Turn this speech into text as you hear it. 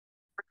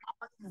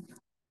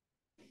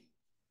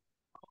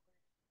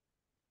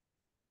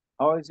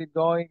How is it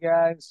going,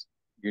 guys?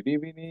 Good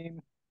evening.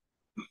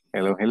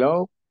 Hello,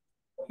 hello.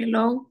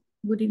 Hello,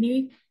 good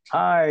evening.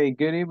 Hi,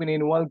 good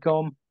evening.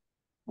 Welcome.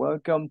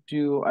 Welcome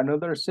to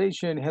another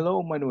session.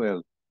 Hello,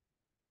 Manuel.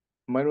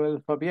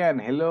 Manuel Fabian,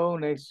 hello.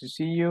 Nice to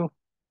see you.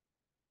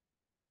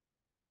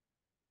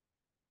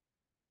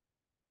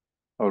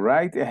 All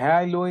right.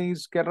 Hi,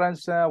 Luis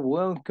Carranza.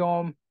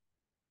 Welcome.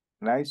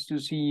 Nice to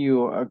see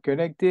you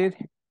connected.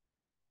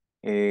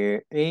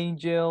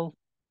 Angel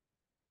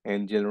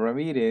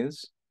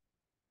Ramirez.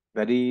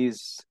 That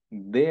is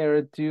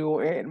there too.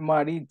 And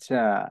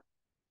Maritza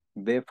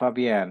de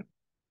Fabian.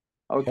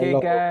 Okay, Hello.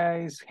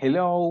 guys.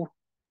 Hello.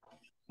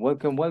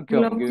 Welcome, Hello,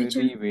 welcome. Good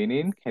teacher.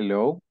 evening.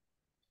 Hello.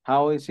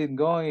 How is it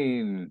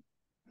going?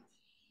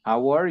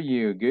 How are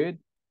you? Good?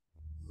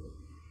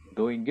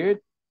 Doing good?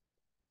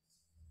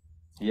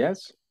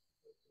 Yes?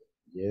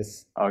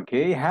 Yes.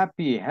 Okay,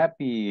 happy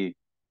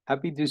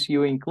to see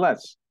you in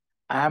class.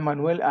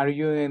 Manuel, are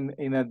you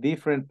in a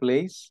different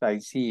place? I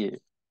see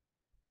it.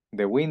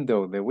 The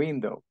window.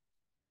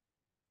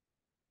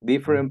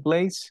 Different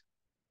place?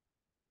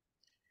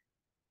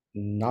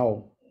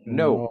 No.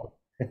 No.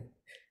 No.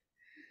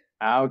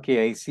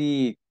 Okay, I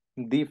see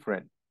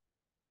different.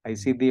 I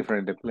see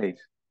different the place.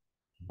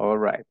 All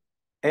right.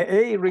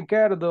 Hey,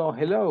 Ricardo,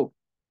 hello.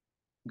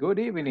 Good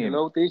evening.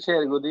 Hello,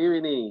 teacher. Good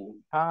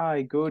evening.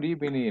 Hi, good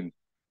evening.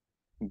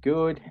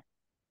 Good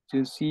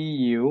to see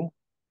you.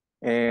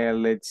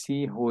 And let's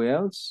see who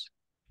else.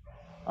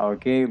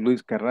 Okay,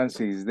 Luis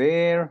Carranza is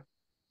there.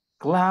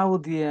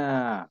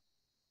 Claudia.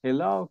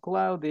 Hello,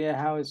 Claudia.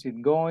 How is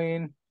it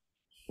going?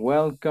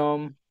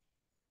 Welcome.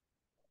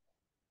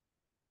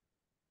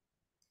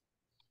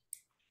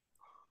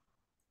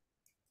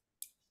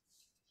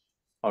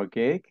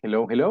 Okay,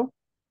 hello, hello.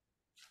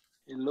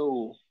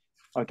 Hello.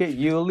 Okay,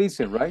 you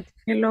listen, right?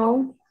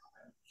 Hello.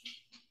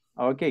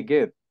 Okay,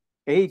 good.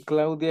 Hey,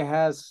 Claudia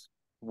has,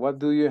 what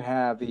do you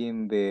have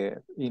in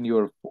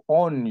your,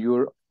 on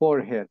your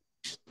forehead?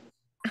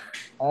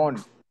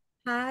 On.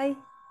 Hi.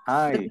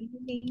 Hi. Good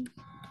evening.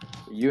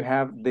 You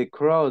have the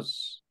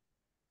cross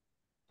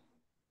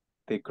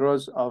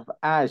of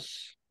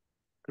ash,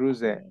 cruz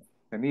de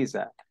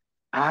ceniza.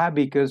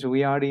 Because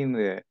we are in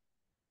the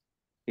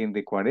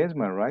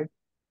Quaresma, right?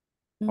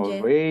 Yes.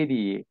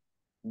 Already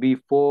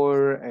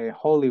before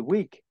Holy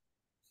Week,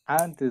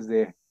 antes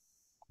de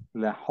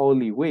la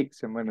Holy Week,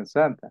 Semana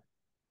Santa.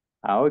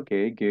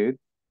 Okay, good.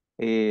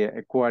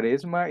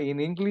 Quaresma in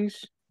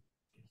English?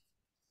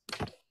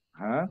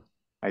 Huh?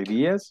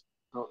 Ideas?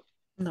 No.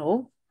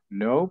 No.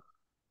 No?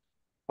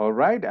 All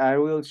right, I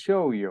will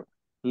show you.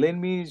 Let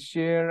me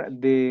share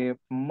the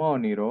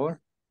monitor.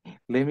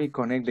 Let me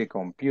connect the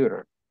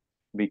computer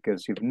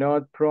because if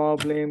not,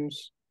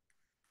 problems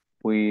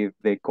with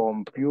the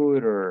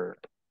computer.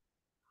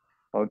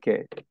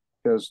 Okay,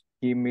 just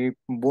give me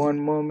one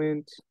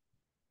moment.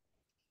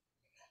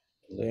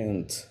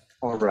 Lent.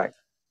 All right.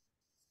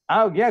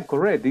 Oh, yeah,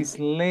 correct. It's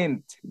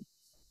Lent.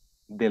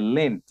 The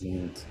Lent.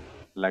 Lent.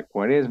 La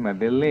Cuaresma,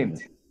 the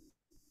Lent.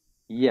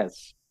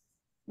 Yes.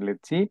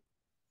 Let's see.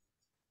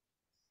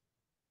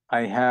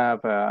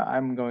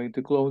 I'm going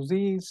to close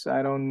this.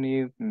 I don't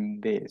need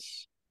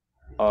this.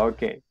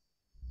 Okay.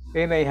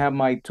 And I have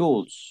my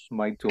tools.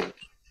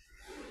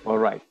 All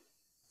right.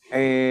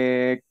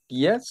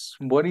 Yes.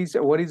 What is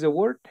the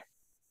word?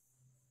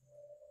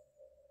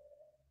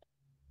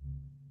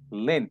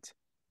 Lent.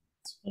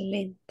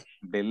 Lent.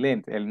 The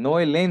lent. No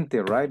el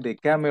lente, right? The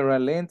camera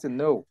lens.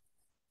 No.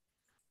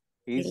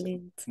 It's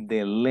Lent.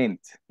 the Lent.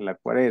 La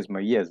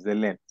Cuaresma. Yes, the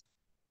Lent.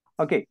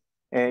 Okay.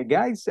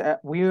 Guys,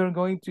 we are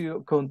going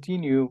to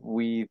continue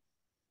with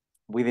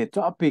the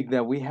topic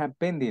that we have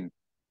pending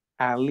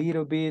a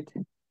little bit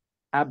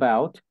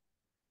about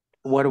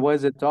what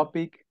was the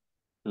topic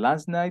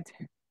last night.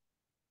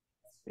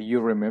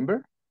 You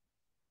remember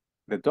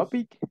the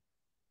topic?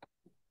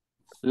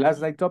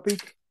 Last night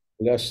topic?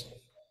 Last.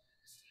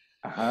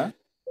 Uh-huh.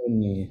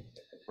 Only.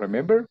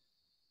 Remember?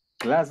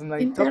 Last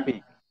night Teacher.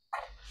 topic.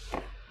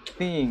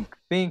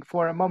 Think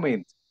for a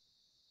moment.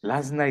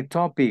 Last night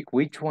topic,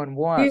 which one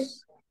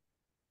was?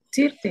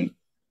 30.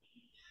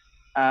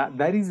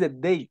 That is the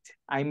date.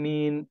 I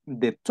mean,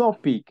 the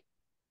topic.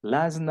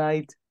 Last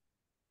night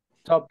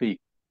topic.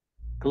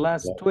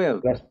 Class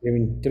 12. Last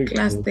 3.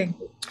 Class 10.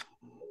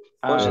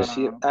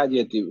 Possessive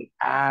adjective.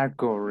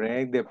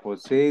 Correct. The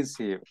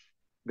possessive.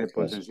 The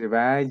possessive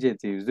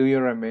adjectives. Do you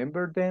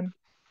remember them?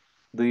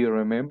 Do you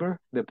remember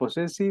the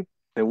possessive?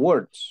 The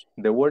words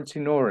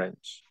in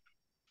orange.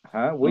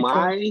 Which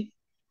one?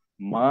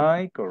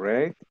 My,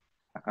 correct.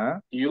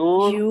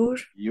 Your,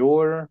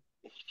 Your,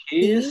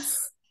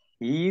 his,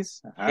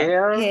 his,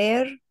 her,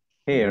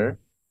 hair,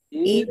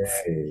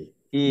 It's.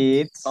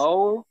 its,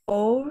 our,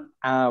 Or.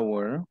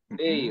 our,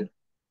 their,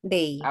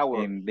 They.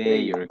 our, and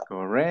their. their,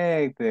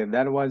 correct.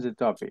 That was the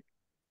topic.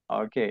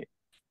 Okay.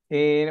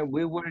 And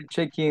we were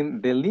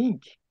checking the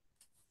link.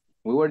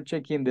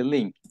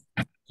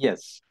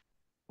 Yes.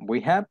 We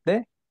have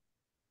the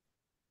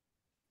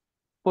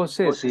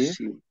possessive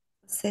Possessive.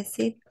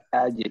 Possessive.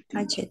 Adjectives.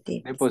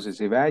 Adjectives. The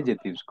possessive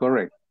adjectives,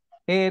 correct.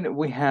 And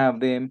we have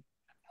them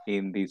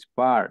in this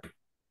part.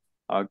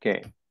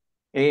 Okay.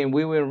 And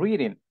we were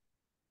reading.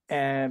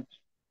 And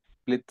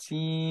let's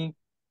see.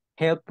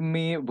 Help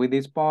me with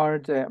this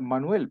part,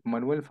 Manuel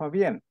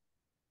Fabian.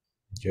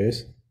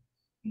 Yes.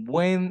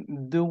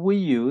 When do we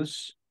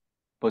use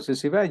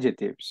possessive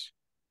adjectives?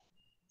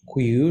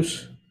 We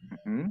use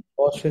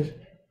possessive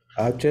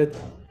adjective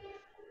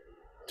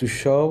to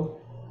show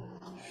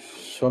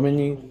so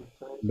many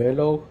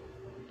below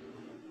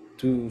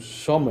to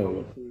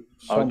summer.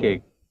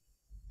 Okay.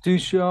 To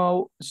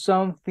show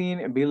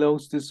something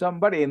belongs to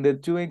somebody. And the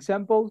two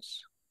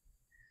examples?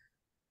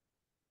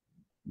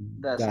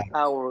 That's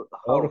our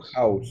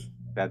house.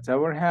 That's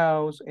our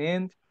house.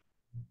 And?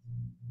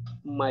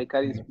 My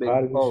car is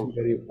very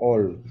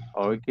old.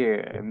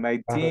 Okay. My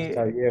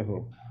Está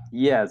viejo.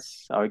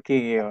 Yes.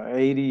 Okay.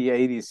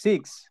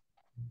 86.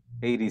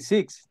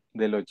 86.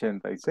 Del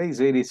 86.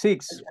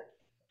 86.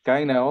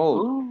 Kind of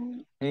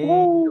old.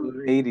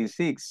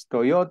 86.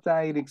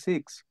 Toyota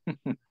 86.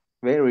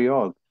 Very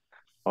old.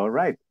 All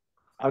right.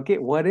 Okay.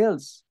 What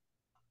else?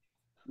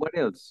 What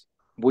else?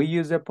 We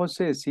use the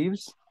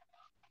possessives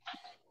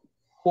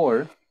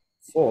for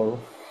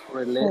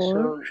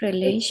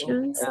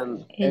relations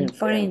and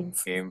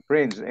friends. And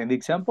friends. And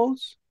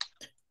examples?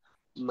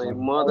 My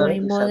mother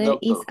is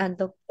a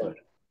doctor.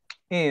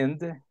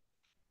 And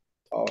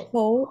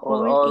How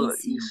old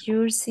is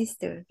your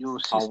sister?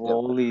 How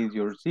old is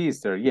your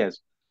sister? Yes.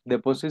 The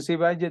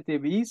possessive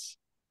adjective is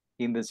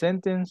in the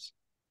sentence.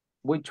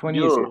 Which one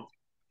is it?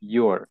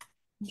 Your.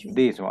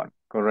 This one.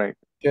 Correct.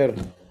 Sure.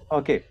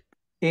 Okay.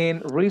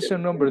 And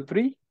reason number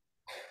 3.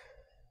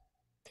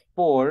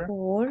 For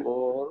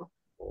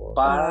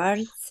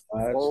parts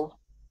of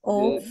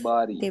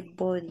the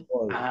body.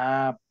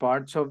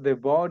 Parts of the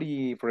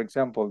body. For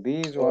example,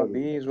 this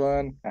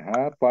one.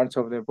 Parts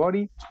of the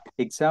body.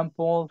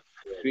 Example.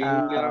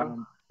 Finger.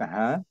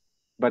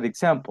 But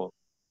example.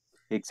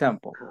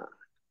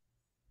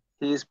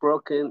 He's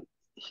broken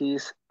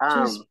his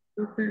arm.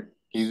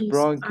 He's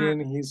broken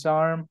his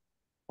arm.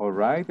 All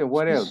right. And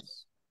what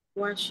else?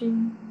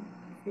 Washing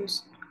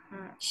his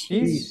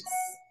She's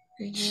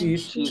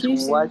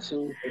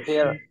washing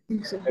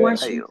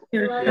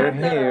her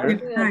hair.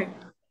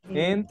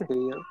 And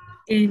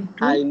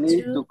I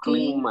need to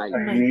clean my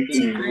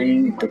teeth.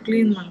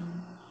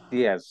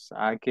 Yes.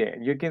 Okay.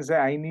 You can say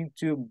I need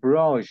to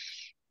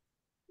brush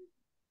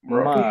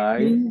my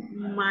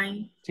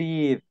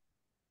teeth.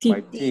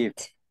 My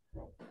teeth.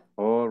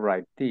 All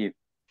right. Teeth.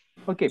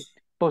 Okay.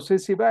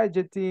 Possessive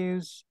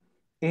adjectives.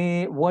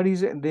 What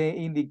is the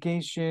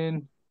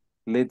indication?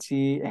 Let's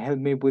see. Help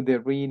me with the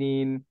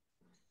reading.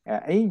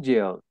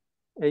 Angel.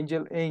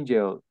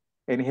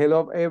 And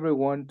hello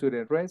everyone to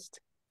the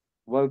rest.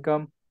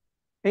 Welcome.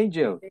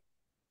 Angel.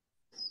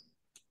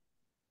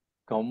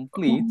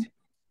 Complete.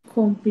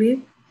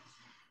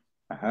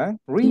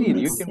 Read it.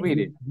 You can read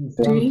it.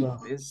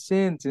 The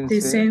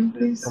sentences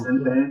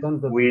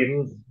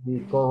with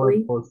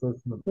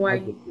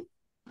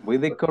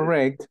the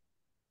correct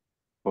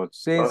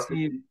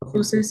possessive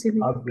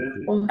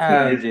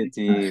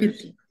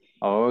adjectives.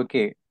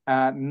 Okay.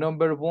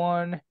 Number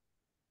 1.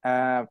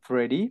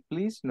 Freddie,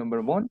 please.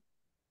 Number 1.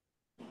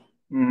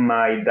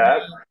 My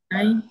dad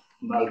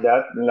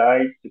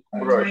likes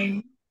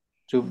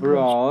to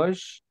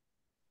brush.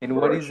 And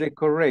what is the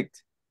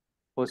correct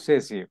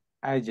possessive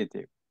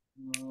adjective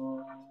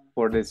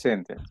for the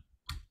sentence?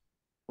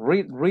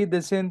 Read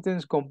the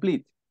sentence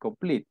complete.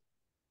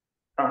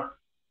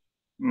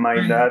 My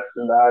dad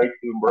likes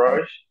to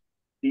brush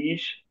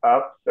teeth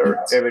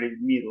after every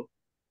meal.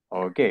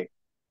 Okay.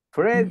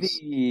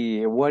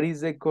 Freddie, what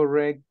is the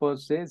correct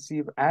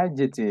possessive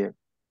adjective?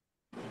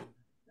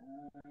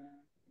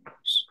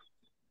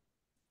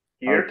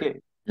 Here.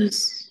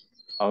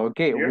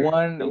 Okay.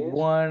 One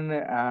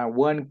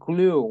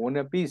clue,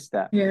 una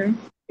pista.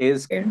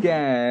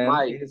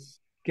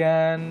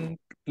 Scan,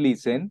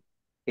 listen.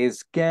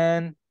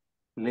 Scan.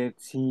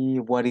 Let's see,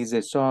 what is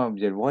the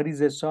subject? What is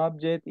the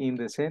subject in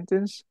the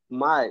sentence?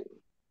 My.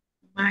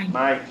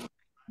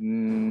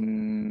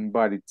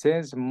 But it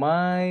says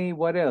my,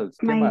 what else?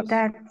 My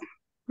dad.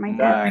 My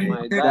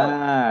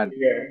dad.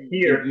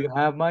 Here. If you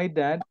have my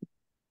dad.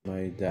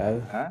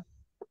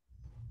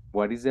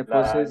 What is the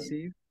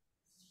possessive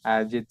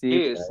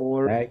adjective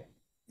for?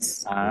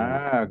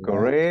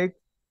 Correct.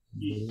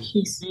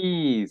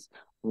 His.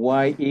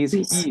 Why is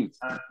his?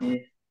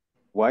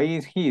 Why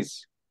is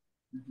his?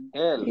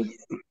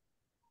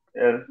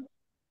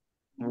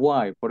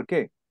 Why? ¿Por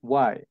qué?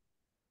 Why?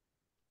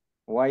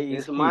 Why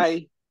is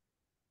my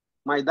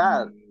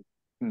dad?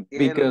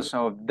 Because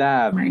of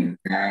that.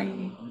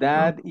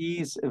 That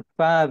is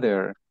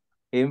father.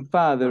 And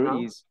father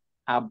is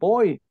a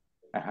boy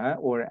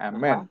or a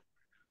man.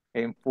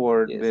 And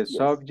for the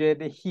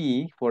subject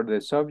he,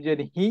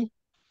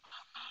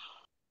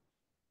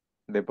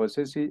 the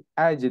possessive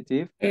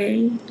adjective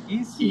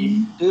is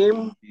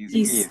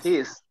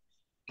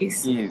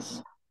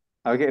his.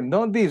 Okay,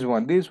 not this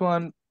one. This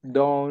one,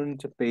 don't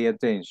pay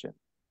attention.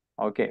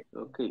 Okay.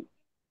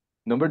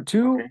 Number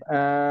 2, Okay.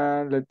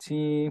 let's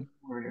see.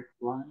 We're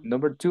flying.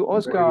 Number 2, Very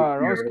Oscar.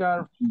 here.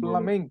 Oscar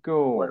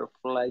Flamenco. We're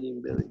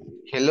flying very.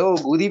 Hello,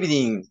 good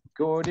evening.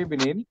 Good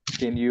evening.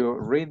 Can you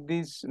read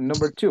this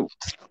number 2,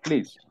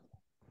 please?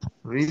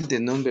 Read the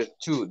number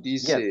 2.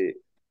 This Yes.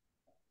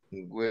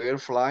 we're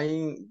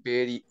flying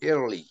very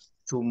early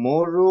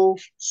tomorrow,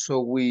 so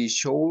we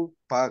should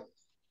pack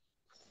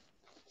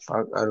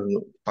I don't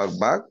know, pack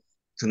back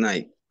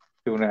tonight.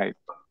 Tonight.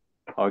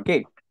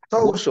 Okay.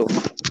 So,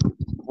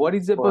 What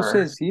is the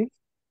possessive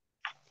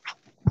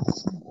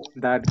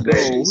that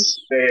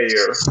goes? There.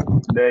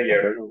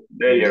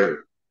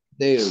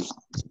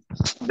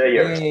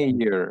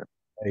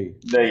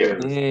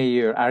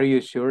 Are you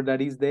sure that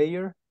is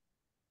there?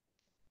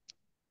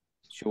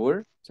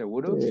 Sure?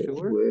 ¿Seguro?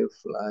 Sure? We're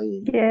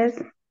flying.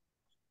 Yes.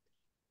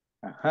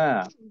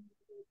 Ajá.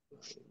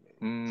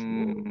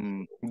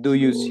 Do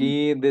you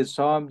see the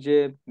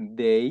subject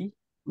they?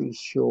 We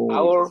show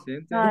Our.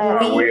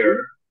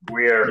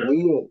 We're.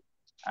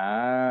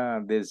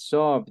 The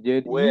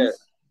subject Where? is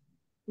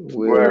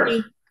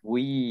Where?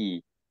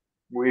 we.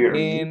 We're.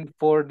 And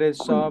for the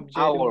subject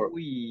Our.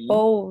 we,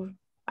 Our.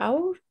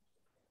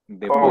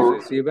 the Our.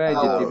 possessive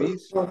adjective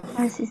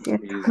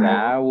is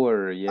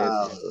our.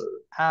 Yes.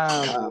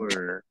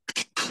 Our.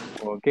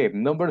 Okay,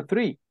 number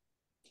 3.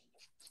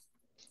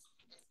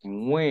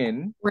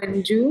 When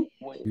you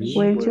walk,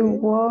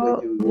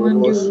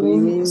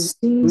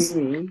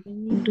 swimming,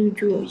 do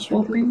you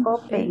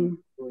open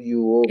do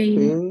you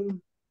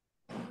open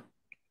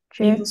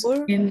things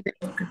in the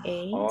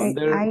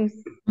under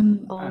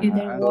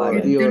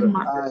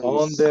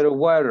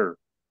underwater?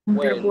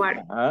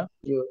 underwater.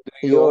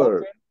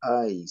 your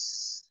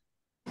eyes?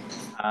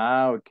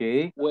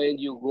 Okay. When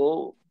you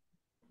go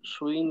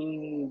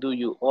swimming, do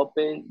you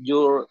open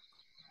your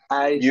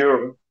eyes?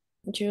 Your,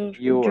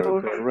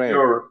 correct.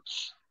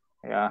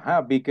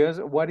 Because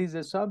what is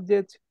the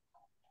subject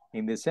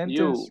in the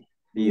sentence?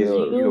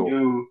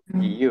 You.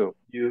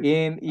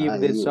 And if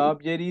the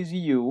subject is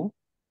you,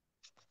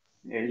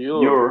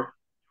 Your.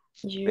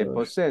 the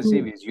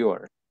possessive is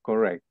your.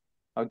 Correct.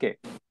 Okay.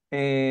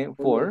 And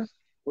number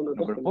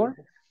 4.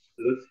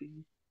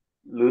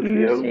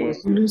 Lucy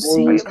Always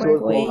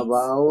talking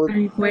about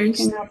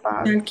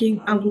talking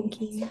about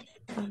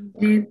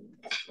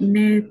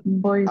net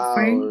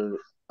boyfriend.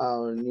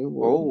 our new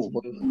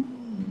boyfriend.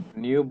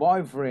 New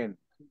boyfriend.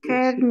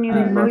 Her new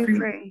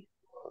boyfriend.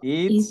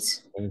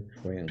 It's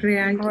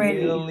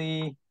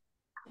really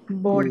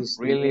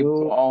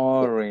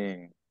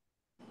boring.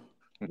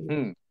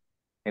 And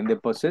the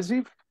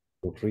possessive?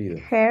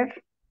 Her.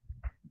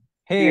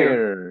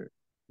 Hair.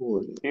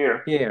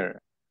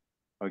 Here.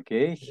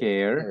 Okay,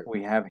 hair.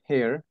 We have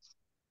hair.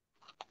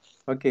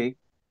 Okay.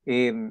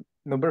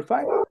 Number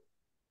 5.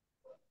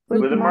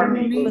 Good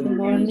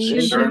morning.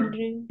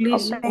 Children.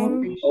 Please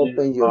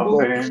Open your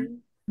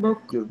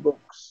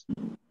books.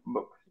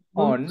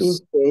 On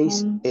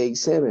Page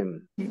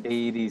 87.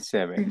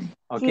 87.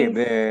 Okay,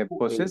 the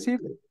possessive?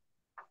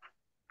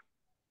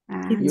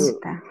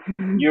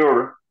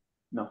 Your.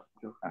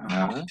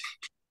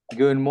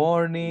 Good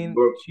morning,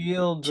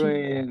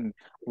 children.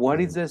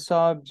 What is the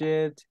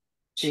subject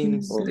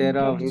instead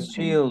of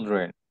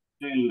children?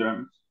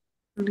 Children.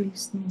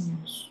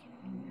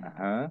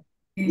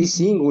 Is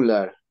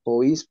singular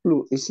or is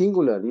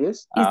singular,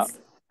 yes?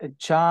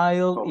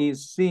 Child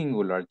is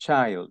singular,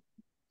 child.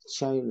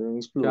 Child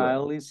is plural.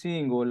 Child is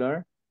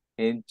singular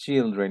and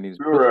children is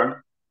plural.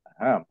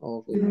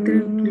 Okay.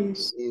 Singular.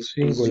 Is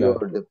your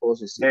the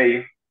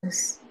possessive.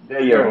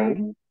 There.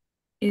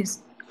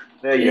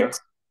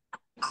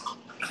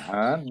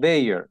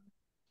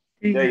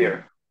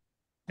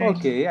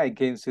 Okay, I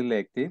can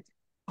select it.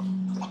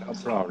 No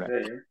problem.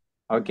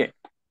 Okay.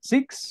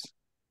 6.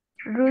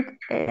 Ruth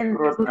and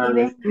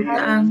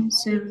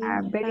Steven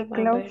are very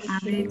close.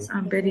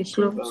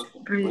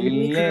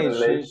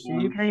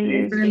 Relationship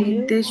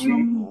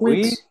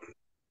with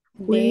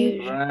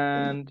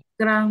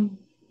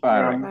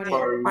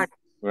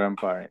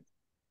grandparents.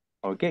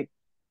 Okay.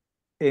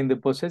 In the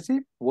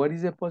possessive, what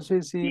is the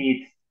possessive?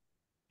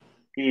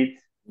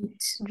 Eats.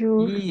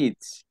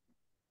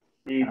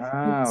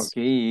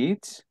 Okay,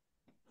 eats.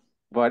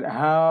 But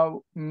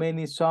how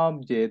many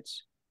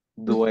subjects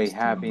do I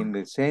have in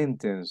the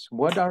sentence?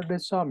 What are the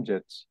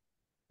subjects?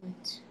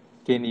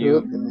 Can you?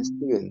 Ruth and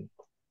Steven.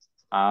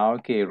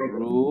 Okay,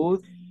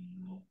 Ruth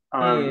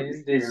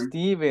and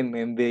Steven,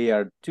 and they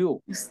are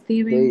 2.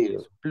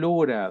 Steven.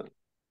 Plural.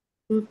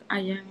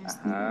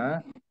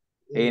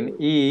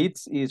 And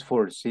eats is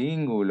for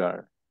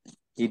singular.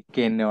 It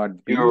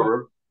cannot be.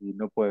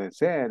 No puede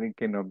ser, it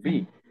cannot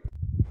be.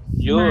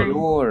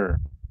 Your.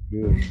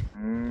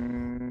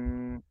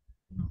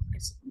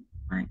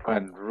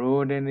 But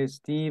Ruth and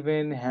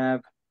Steven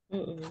have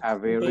a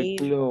very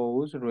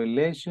close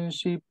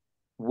relationship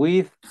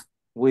with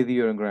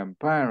your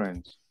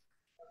grandparents.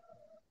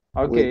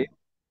 Okay.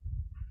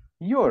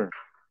 Your.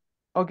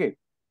 Okay.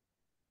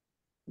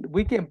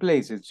 We can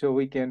place it so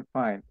we can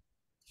find.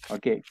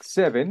 Okay.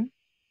 7.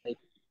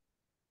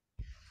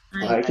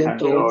 I can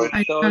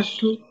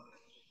touch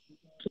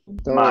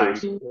My.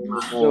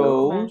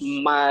 Those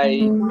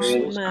Anymore.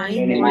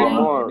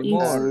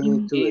 Anymore.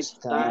 need to It's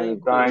start time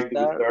It's to time to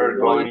start start going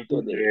going to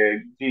to the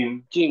the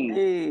gym. gym.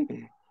 Hey,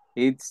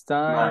 it's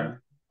time. My.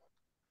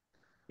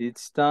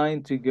 It's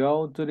time to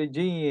go to the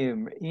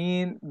gym.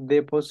 In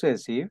the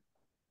possessive,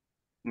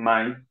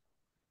 My.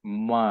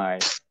 my.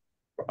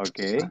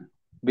 Okay.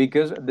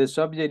 Because the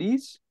subject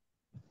is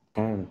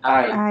And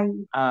I.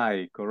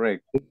 I,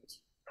 correct.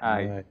 I.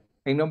 I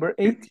And number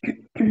 8,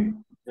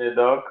 The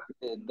dog.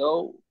 The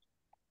dog.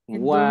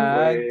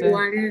 wagged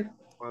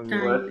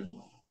What?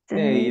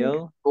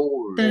 tail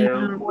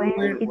Tail. When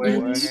it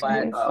when is it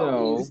When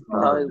saw it's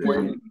time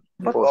when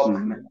the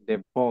postman. so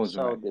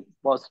postman. the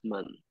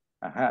postman.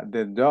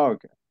 The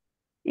dog.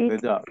 The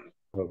it dog.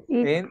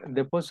 it And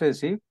the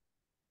possessive,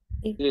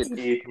 It.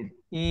 It.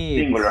 it's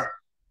Singular.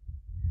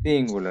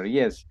 singular.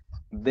 Yes,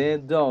 the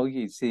dog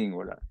is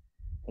singular.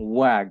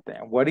 Wagged.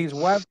 What is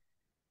wagged?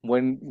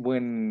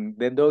 When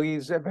the dog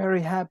is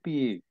very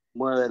happy.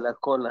 Mueve la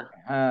cola.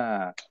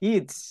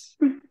 It's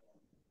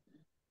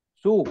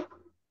su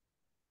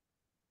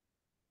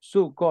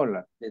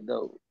cola. The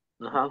dog.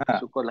 Ajá,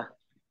 su cola.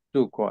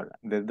 Su cola.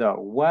 The dog.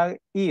 Wag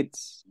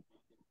its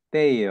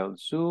tail.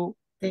 Su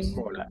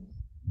cola.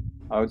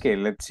 Okay,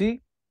 let's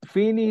see.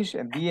 Finish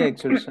the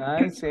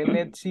exercise and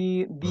let's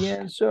see the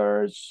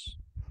answers.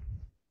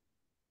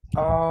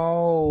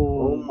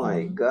 Oh Oh,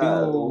 my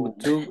God.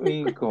 two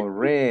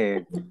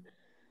incorrect.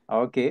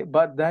 Okay,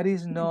 but that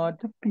is not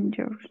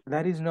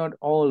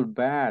all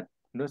bad.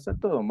 No está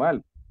todo mal,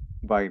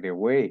 by the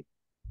way.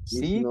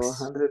 It's not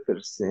 6,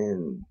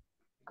 100%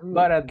 good.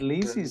 but at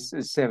least it's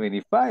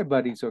 75,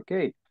 but it's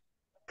okay.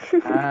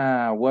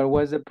 What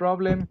was the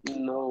problem?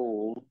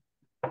 No.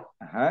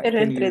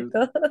 Can you?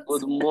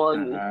 Good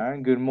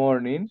morning. Good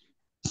morning.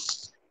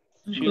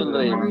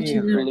 Children,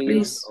 Children, please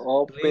please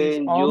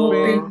open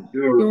open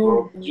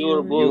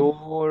your book.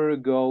 your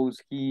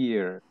goes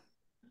here.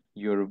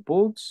 Your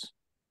books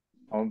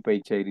on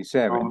page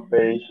 87. On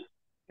page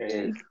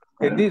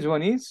And this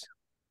one is?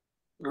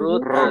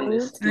 Ruth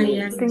and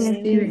Steven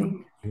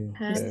Steven.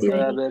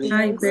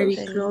 were very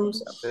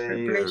close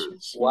their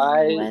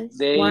while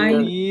their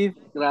With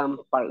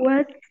grandparents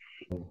What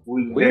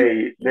with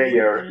with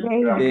their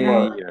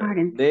grandfather.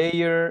 parents?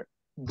 their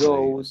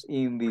goes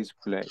in this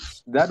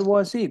place. That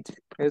was it.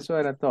 Eso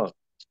era todo.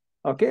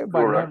 Okay, but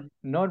Plural.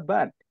 not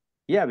bad.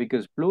 Yeah,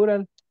 because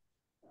plural,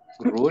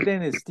 Ruth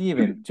and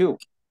Steven too.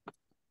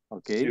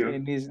 Okay, Two.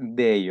 and is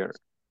their.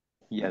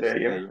 Yes, Their.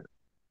 their.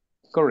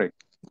 Correct.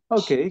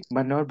 Okay,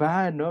 but not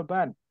bad, not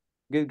bad.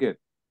 Good.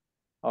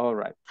 All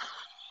right.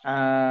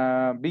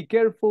 Be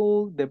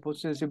careful. The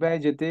possessive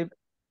adjective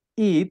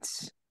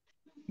it's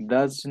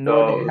does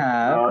not Does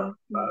have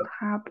not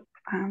Have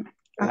an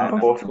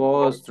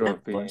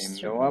apostrophe.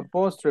 apostrophe. No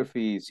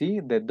apostrophe. See,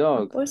 the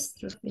dog.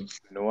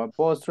 No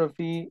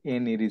apostrophe,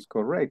 and it is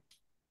correct.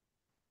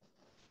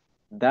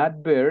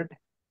 That bird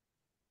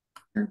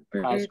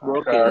has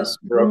Has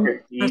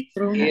broken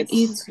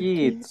its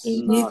eats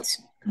not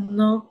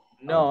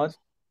not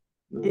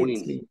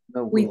its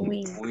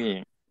wing.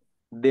 wing.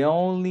 The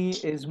only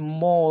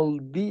small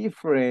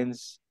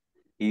difference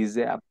is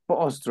the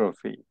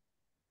apostrophe.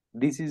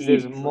 This is the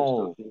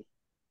small.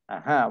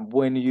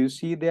 When you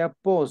see the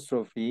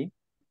apostrophe,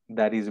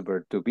 that is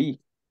verb to be.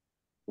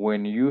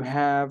 When you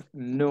have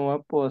no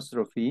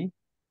apostrophe,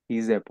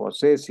 is a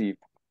possessive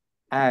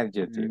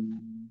adjective.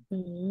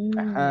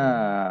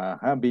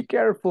 Be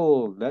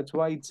careful. That's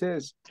why it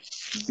says,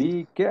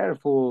 be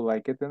careful.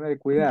 Hay que tener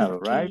cuidado,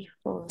 right?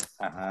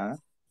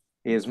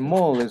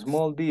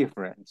 Small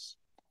difference.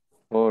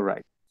 All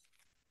right.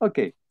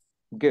 Okay,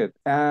 good.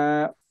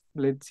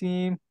 Let's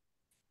see.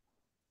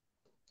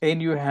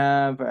 And you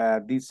have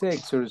this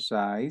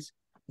exercise,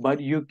 but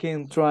you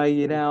can try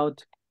it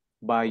out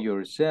by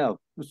yourself.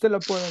 Usted lo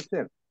puede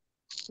hacer.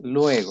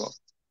 Luego,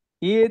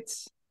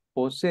 it's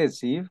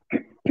possessive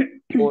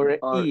or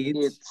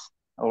it's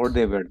or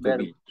the verb to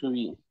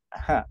be.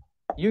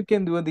 You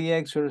can do the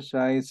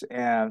exercise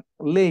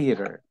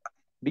later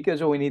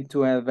because we need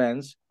to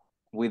advance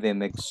with the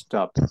next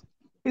topic.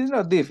 It's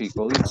not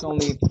difficult. It's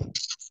only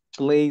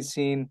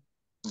placing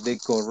the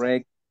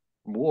correct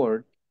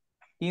word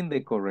in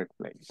the correct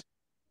place.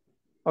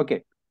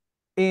 Okay,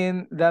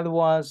 and that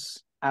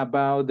was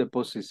about the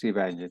possessive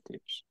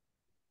adjectives.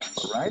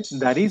 All right,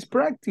 that is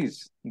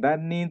practice. That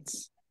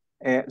needs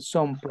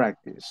some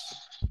practice.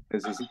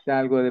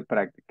 Necesita algo de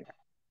práctica.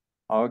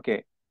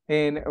 Okay,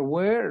 and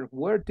where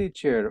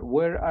teacher,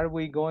 where are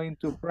we going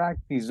to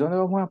practice? ¿Dónde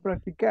vamos a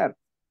practicar?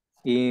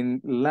 In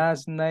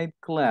last night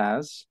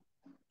class,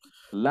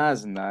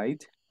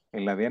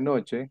 en la de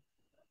anoche,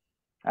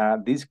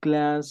 this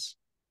class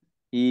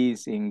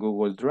is in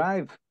Google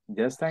Drive.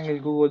 Ya está en el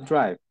Google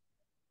Drive.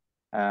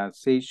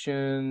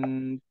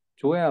 Session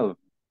 12.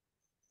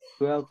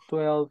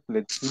 12,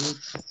 let's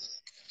see.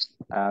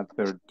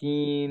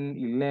 13,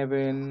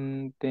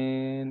 11,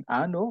 10.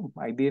 No,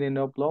 I didn't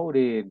upload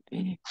it.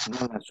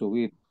 No la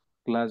subí.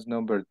 Class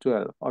number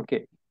 12.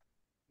 Okay.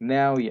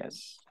 Now,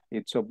 yes,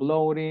 it's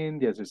uploading,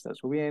 ya se está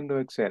subiendo,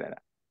 etc.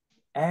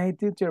 Hey,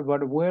 teacher,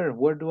 but where?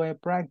 Where do I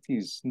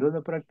practice?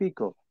 ¿Dónde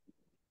practico?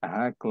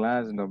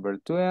 Class number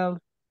 12.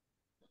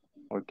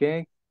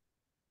 Okay.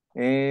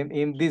 And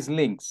in these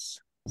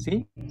links,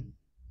 see?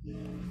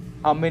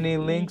 How many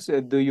links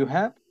do you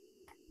have?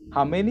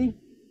 How many?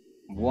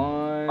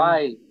 One,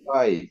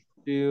 Five.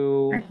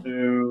 two,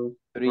 Two,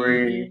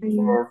 three, three,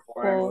 four,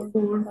 five.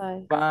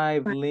 Four.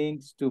 5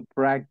 links to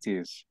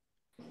practice.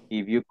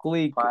 If you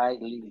click, Five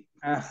links.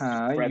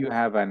 you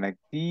have an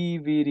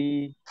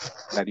activity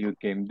that you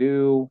can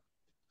do.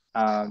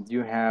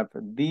 You have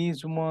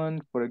this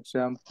one, for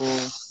example,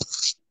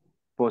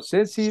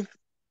 possessive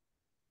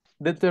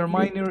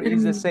determiner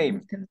is the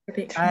same.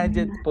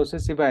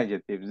 Possessive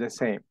adjectives, the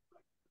same.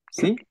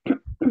 See?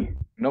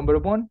 Number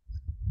 1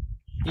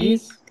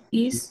 is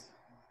Is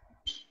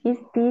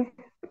Is this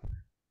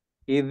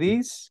it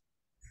is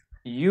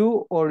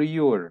you or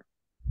your?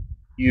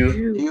 You.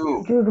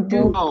 you. your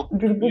book?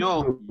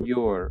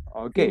 Your.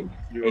 Okay.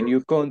 And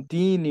you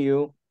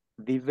continue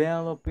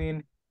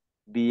developing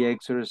the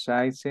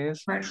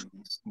exercises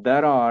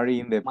that are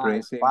in the My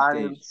parents.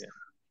 presentation.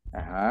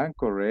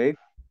 Correct.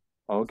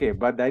 Okay,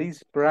 but that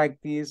is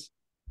practice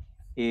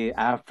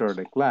after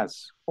the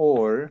class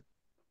or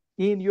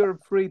in your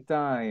free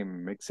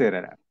time,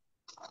 etc.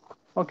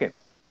 Okay,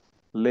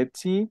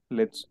 let's see.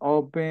 Let's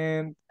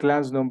open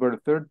class number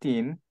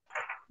 13.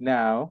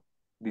 Now,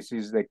 this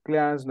is the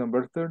class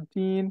number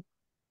 13.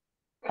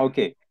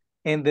 Okay,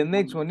 and the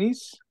next one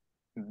is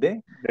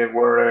The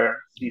weather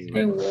The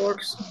season.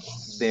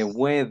 words. the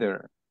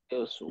weather.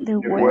 The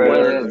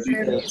Weather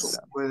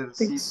Weather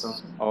season.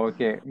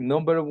 Okay,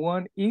 number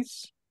 1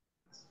 is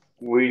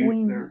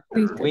Winter.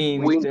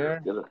 winter.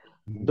 Winter.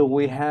 Do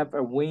we have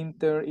a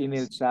winter in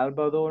El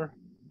Salvador?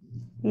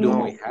 Do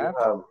Yes. we have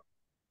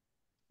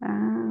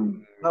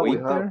Um,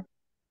 winter?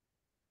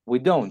 We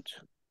don't.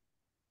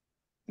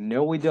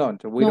 No, we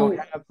don't. We don't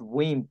have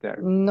winter.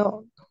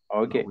 no.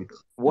 Okay.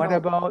 What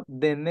about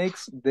the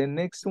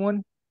next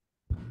one?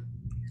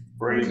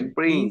 Spring.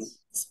 Spring.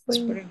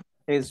 Spring.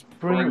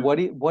 Spring.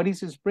 What is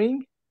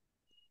spring?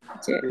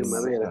 Yes.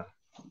 Primavera.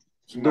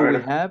 Do we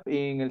have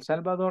in El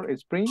Salvador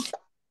spring?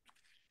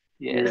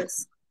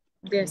 Yes.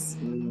 Yes.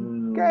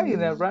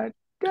 Kinda, right?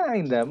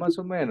 Kinda, más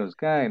o menos,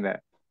 kinda.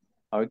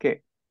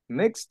 Okay.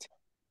 Next.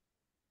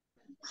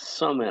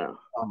 Summer.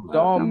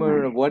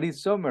 Summer. What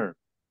is summer?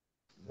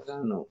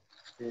 Verano.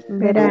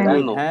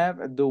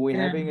 Do we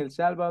have in El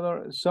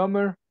Salvador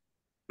summer?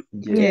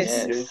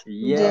 Yes.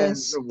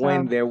 Yes.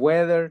 When the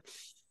weather,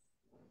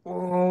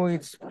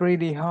 it's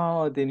pretty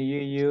hot and you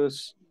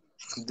use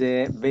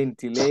the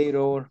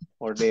ventilator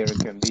or the air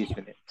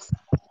conditioner.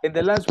 And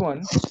the last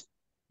one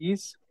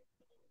is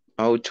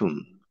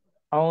Autumn,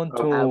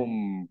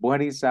 autumn.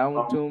 What is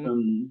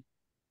autumn?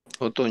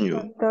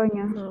 otoño,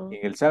 Otoño. No. In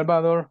El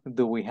Salvador,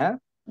 do we have?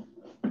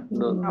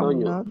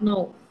 Otoño.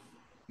 No.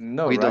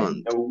 No, we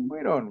right?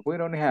 don't. We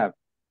don't have.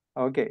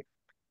 Okay.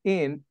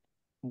 And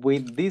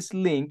with this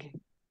link,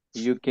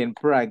 you can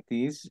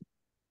practice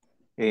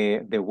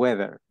the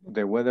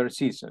weather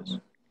seasons.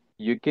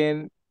 You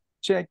can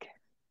check.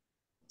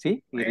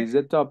 See, it is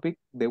a topic,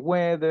 the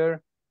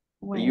weather.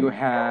 You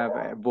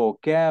have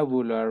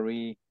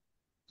vocabulary.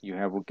 You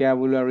have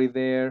vocabulary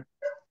there.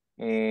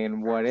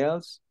 And what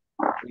else?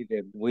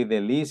 With the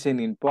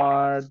listening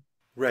part.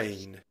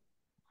 Rain,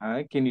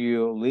 Can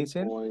you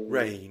listen?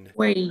 rain,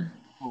 Way.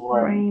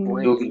 Rain.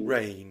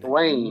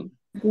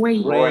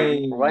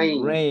 Way.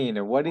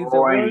 Rain. What is the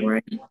word?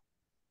 Rain.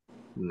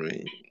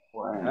 Rain,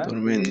 Huh?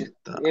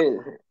 tormenta,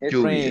 It's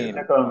lluvia,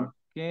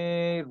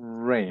 Okay,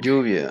 rain.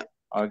 lluvia,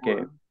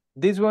 Okay,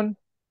 this one?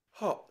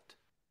 hot,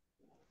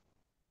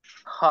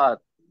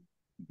 hot.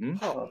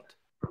 hot,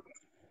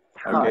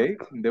 Okay,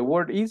 the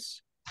word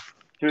is?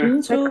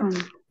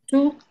 Second.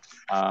 Two.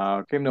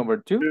 Okay, number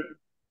 2?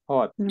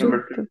 Hot.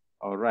 Number 2.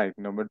 All right,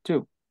 number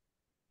 2.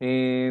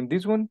 And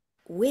this one?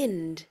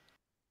 Wind.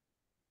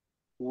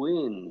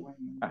 Wind.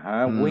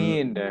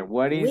 Wind.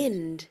 What is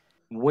Wind.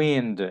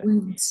 wind?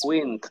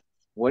 Wind.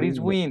 What is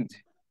wind?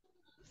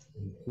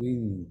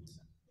 Wind.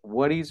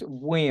 What is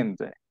wind?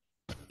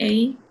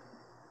 A.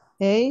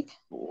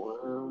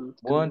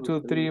 1,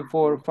 2, 3,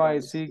 4,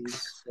 5,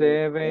 6,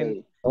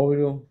 7,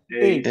 W.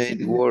 8.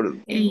 8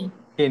 word, A.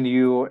 Can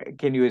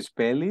you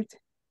spell it?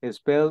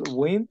 Spell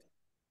wind?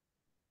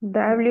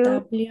 W.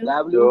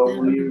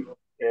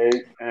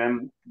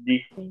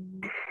 W-A-M-D.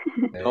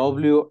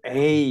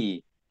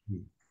 W-A.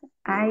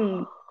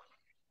 I.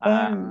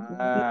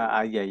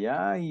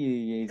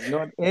 It's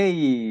not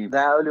A.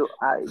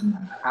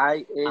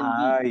 W-I-N-D.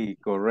 I,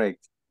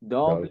 correct.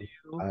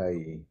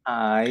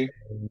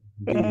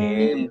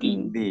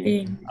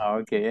 W-I-N-D.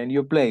 Okay, and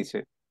you place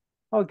it.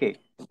 Okay,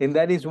 and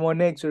that is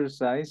one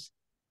exercise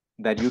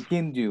that you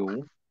can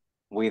do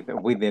with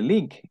the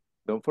link.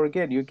 Don't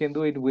forget, you can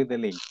do it with the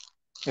link.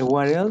 And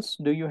what else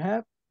do you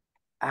have?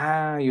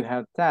 You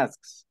have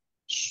tasks.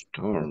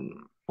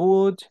 storm,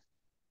 Put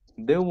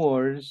the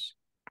words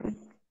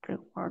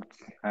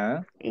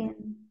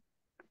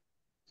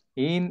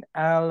in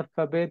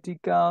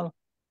alphabetical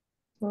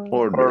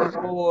order,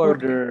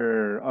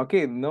 order.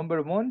 Okay,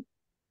 number 1.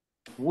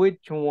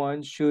 which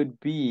one should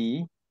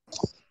be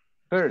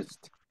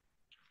first?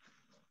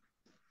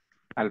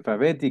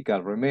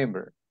 Alphabetical,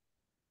 remember.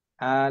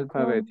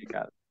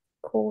 Alphabetical.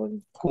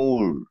 Cold.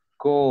 Cool.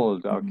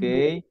 Cold,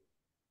 okay.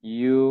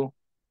 You,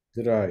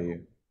 Dry.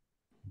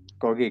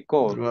 okay,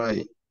 cold.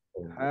 Dry.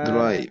 Uh,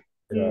 Dry.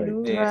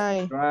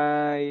 Dry.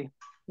 Dry.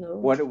 No.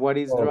 What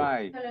is Cold.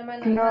 dry?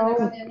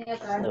 Cloud.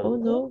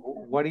 No.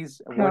 What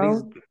is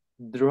Cloud.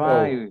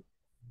 dry?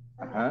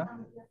 Uh-huh.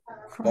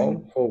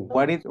 Cold.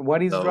 What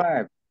is No.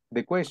 dry?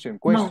 The question.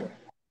 No.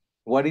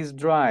 What is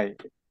dry?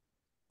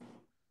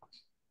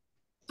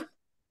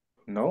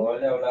 No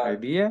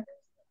idea?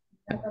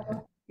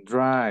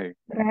 Dry.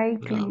 Dry.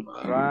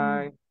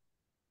 Dry.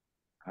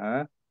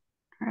 Huh?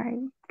 Dry.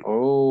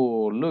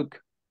 Oh, look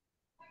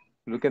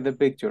at the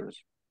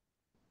pictures.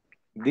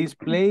 This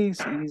place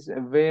is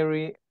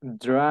very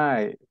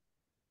dry.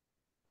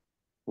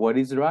 What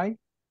is dry?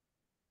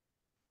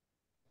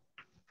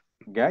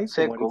 Guys,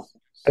 Seco. what is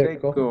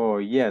seco?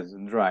 Yes,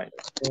 dry.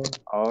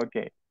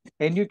 Okay.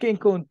 And you can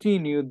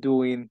continue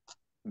doing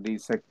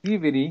this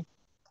activity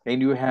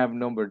and you have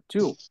number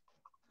 2.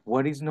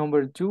 What is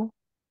number 2?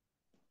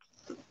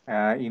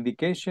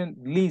 Indication,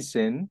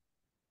 listen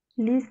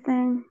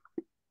Listen.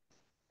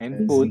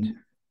 and put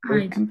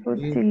And put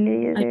the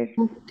letter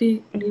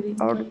in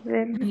order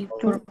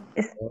to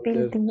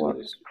spell the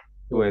words.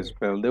 to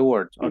spell the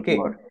words. Okay.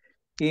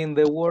 In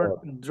the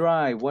word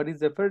dry, what is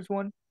the first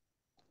one?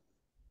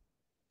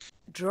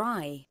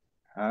 Dry.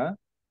 Huh?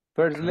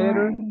 First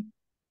letter? Dry.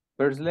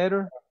 First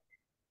letter?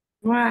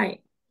 Right.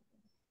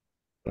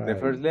 The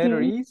first letter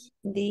is?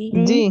 D.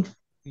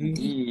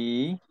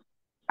 D.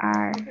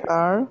 R.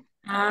 R.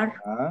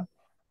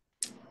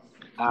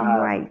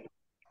 Y.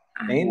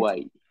 And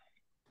White.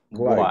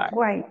 Y.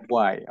 Y.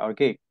 Y.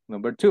 Okay.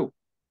 Number 2.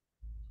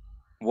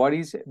 What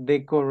is the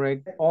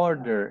correct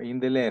order in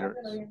the letters?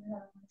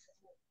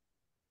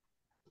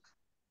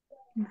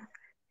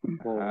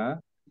 Huh?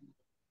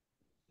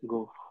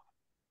 Go.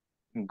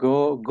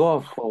 Go.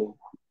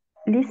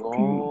 Listen.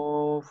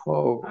 Go.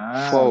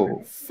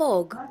 Fog.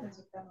 Fog.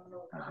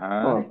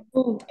 Uh-huh.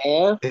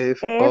 F.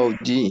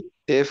 F-O-G.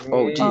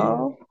 F-O-G.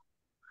 O.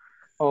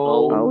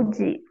 O.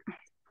 G.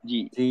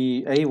 G.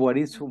 G. Hey, what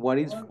is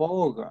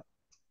fog?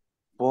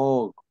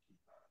 Fog.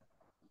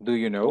 Do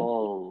you know?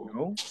 Oh.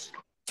 No?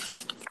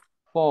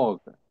 Fog.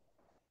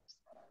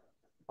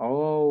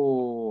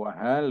 Oh,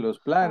 ajá, los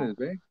planes,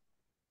 ¿ve?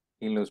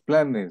 En los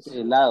planes.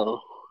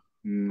 Helado.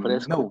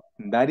 Fresco. No,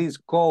 that is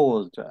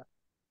cold.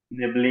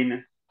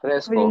 Neblina.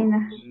 Fresco.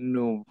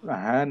 No,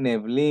 ajá,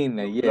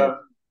 neblina, yes. Nublar.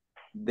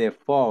 The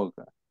fog.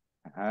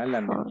 Ajá,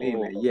 la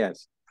neblina,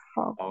 yes.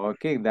 Fog.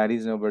 Okay, that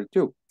is number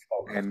 2.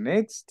 And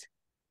next,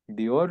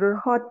 the order.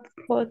 Hot.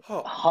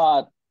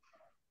 Hot.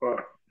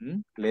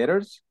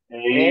 Letters.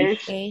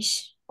 H.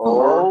 H.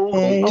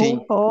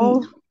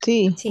 O.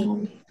 T.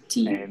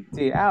 And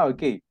T.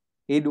 Okay.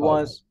 It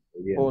was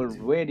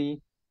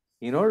already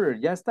in order.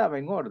 Ya estaba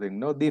en orden,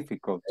 no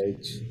difficult.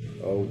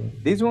 H-O.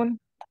 This one?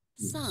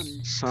 Sun.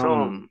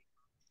 Sun.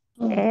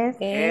 S.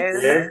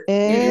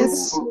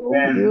 S.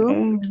 N.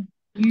 U.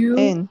 U.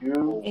 N.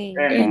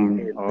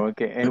 N.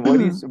 Okay. And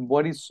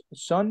what is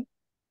sun?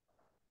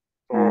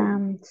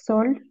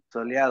 Sol.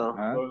 Soleado.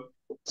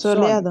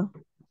 Soleado.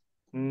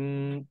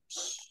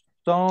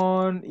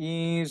 Sun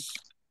is,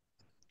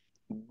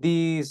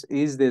 this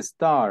is the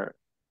star.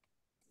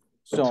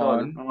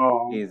 Sun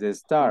is the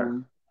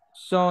star.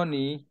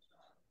 Sunny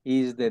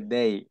is the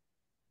day.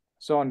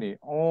 Sunny.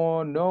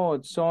 Oh no,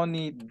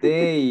 sunny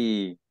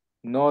day.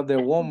 Not the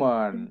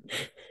woman.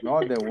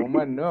 Not the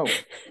woman, no.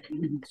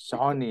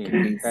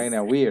 Sunny. Kind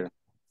of weird.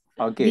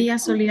 Okay. Día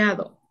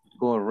soleado.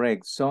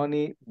 Correct.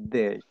 Sunny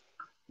day.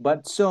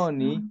 But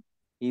sunny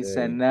is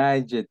an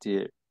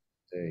adjective.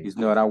 It's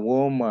not a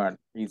woman.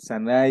 It's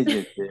an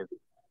adjective.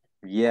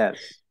 Yes.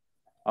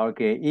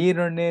 Okay.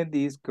 Internet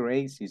is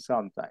crazy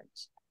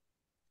sometimes.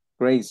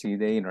 Crazy,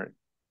 the internet.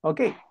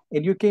 Okay.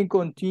 And you can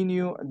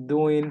continue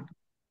doing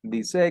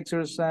this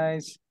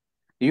exercise.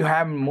 You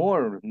have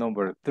more.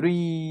 Number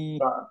 3,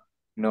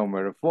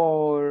 number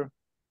 4,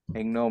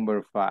 and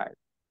number 5.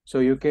 So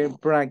you can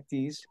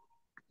practice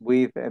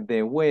with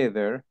the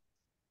weather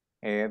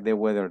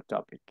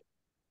topic.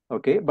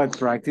 Okay, but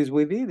practice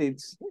with it,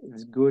 it's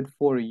good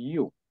for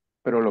you.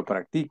 Pero lo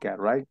practica,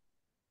 right?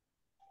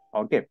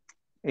 Okay.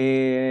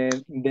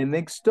 And the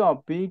next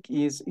topic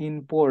is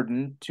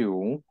important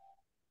too.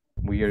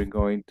 We are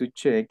going to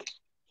check.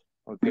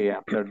 Okay,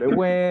 after the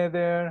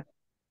weather,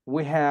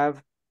 we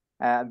have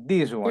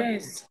this one.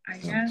 Yes, I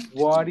am.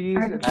 What is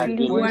the What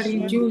did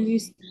question? you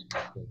listen?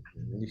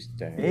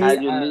 Hey, Are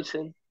you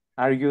listening?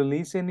 Are you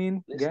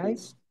listening,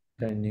 guys?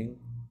 Listening.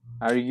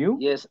 Are you?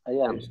 Yes, I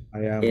am. Yes, I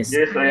am. Yes,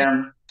 Yes, I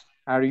am.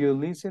 Are you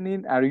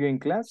listening? Are you in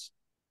class?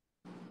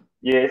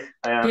 Yes,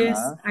 I am. Yes,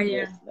 I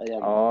Yes, am. I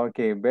am.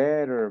 Okay,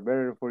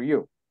 better for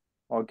you.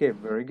 Okay,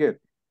 very good.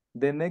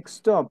 The next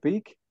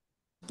topic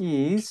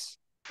is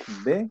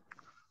the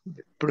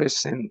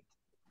Present.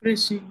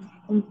 Present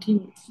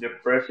continuous. The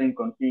present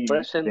continuous.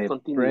 Present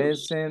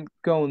continuous. present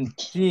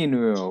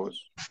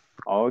continuous.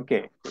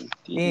 Okay.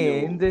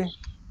 Continue. And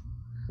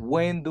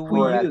when do we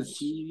For use?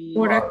 activity,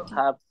 For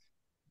have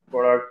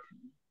For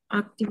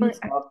activities.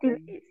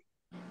 activities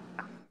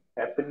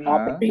happening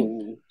Huh?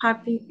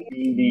 Happy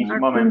in this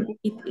happen moment.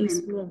 it is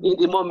in moment.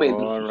 the moment.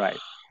 All right.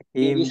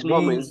 In In this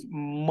moment. this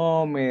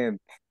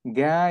moment,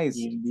 guys,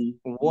 In this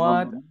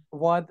what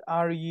moment.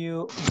 are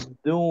you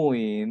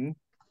doing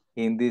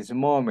in this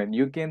moment?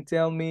 You can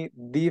tell me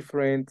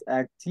different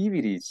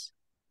activities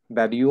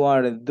that you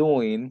are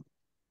doing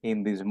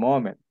in this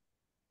moment.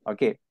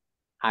 Okay,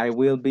 I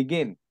will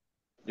begin.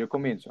 Yo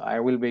comienzo. I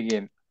will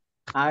begin.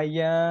 I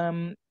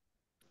am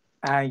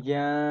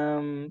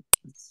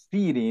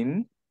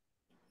sitting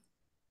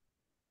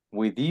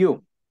with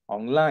you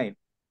online.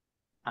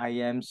 I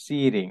am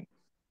sitting.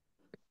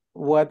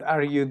 What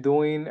are you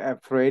doing,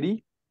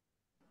 Freddy,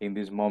 in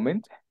this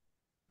moment?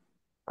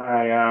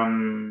 I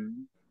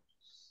am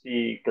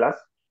see class.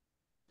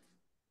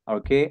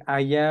 Okay,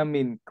 I am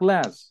in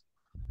class.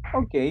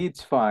 Okay,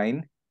 it's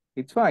fine.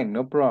 It's fine,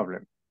 no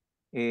problem.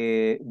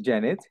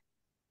 Janet,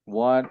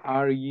 what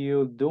are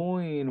you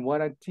doing?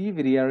 What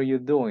activity are you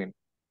doing?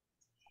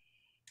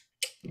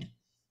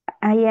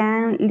 I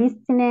am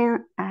listening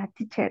a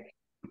teacher.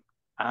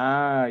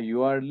 Ah,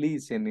 you are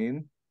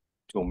listening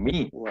to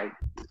me. Right.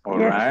 All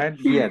Yes. right.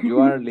 Yes, you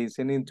are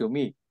listening to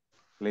me.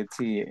 Let's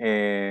see.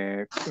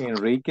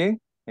 Enrique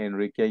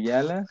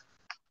Ayala,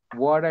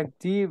 what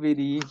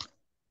activity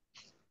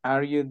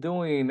are you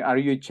doing? Are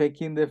you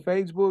checking the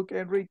Facebook,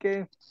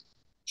 Enrique?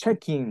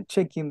 Checking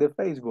the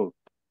Facebook.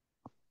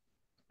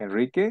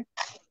 Enrique,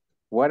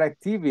 what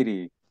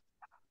activity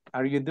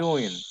are you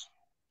doing?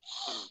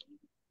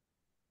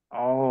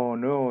 Oh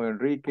no,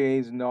 Enrique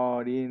is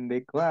not in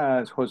the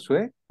class.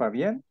 Josue,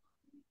 Fabian,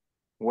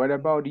 what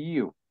about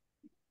you?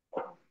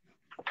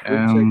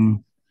 Good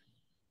checking.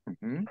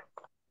 Mhm.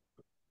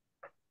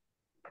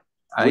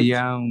 Which?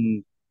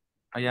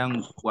 I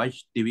am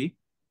watch TV.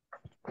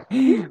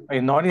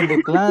 Not in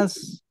the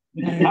class.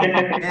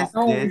 Yes,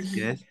 No.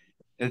 yes.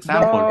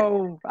 Example.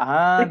 No.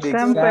 The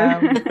Example.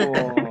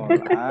 example.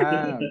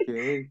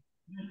 Okay.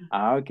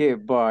 Okay,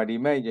 but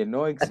imagine,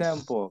 no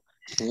example.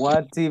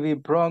 What TV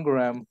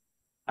program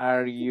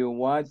are you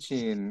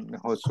watching,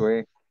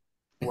 Josue?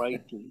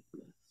 Writing.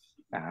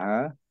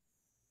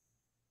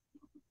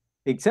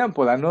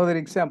 Example, another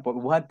example.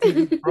 What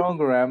TV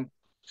program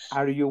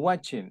are you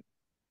watching?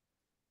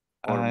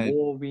 Or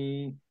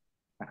movie?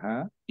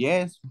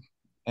 Yes,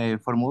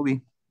 for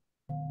movie.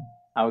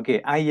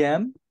 Okay, I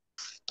am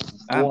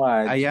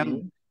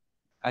watching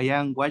I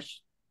am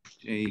watch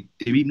a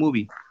TV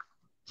movie.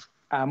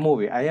 a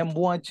movie. I am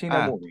watching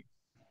a movie.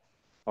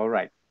 All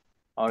right.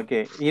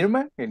 Okay,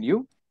 Irma, and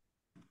you?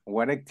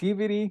 What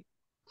activity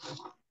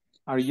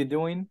are you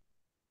doing?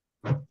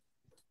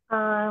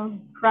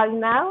 Right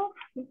now,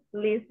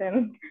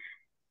 listen.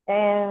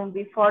 And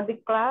before the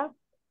class,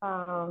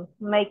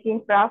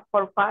 making craft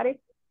for party.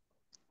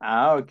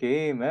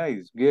 Okay,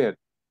 nice, good.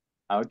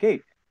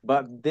 Okay,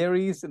 but there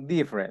is a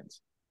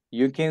difference.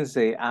 You can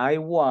say I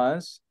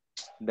was,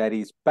 that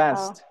is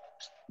past,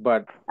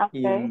 but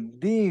Okay. in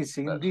this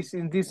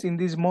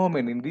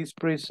moment, in this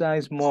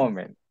precise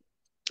moment,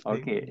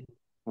 okay,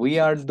 we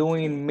are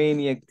doing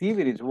many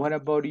activities. What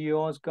about you,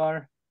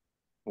 Oscar?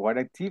 What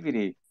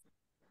activity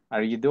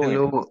are you doing?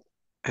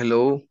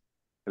 Hello.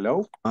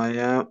 Hello? I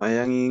am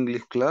in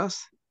English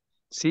class.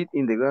 Sit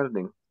in the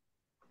garden.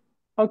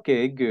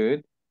 Okay,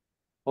 good.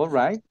 All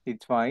right,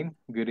 it's fine.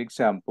 Good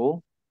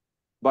example.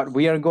 But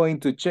we are going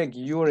to check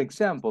your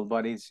example,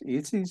 but it's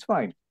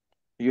fine.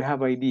 You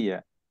have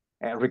idea.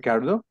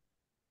 Ricardo,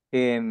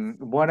 and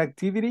what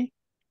activity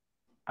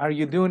are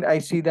you doing? I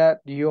see that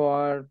you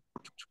are...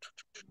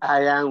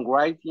 I am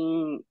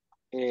writing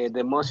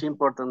the most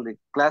important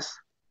class.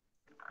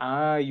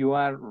 You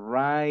are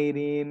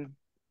writing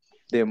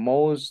the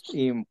most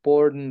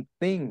important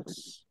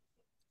things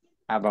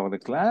about the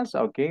class.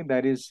 Okay,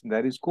 that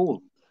is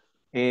cool.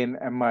 And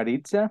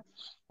Maritza,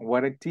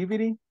 what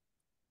activity?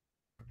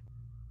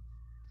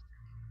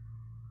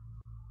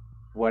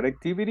 What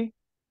activity?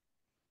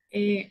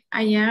 I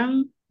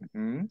am,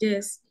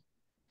 yes.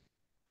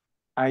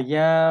 I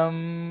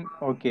am,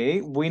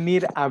 okay, we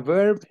need a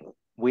verb.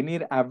 We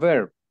need a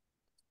verb.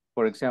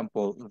 For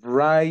example,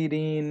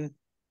 writing,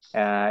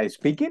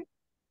 speaking,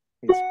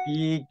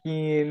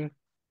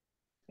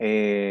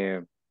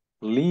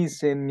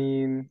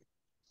 listening,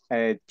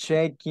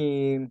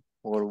 checking,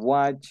 or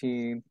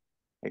watching,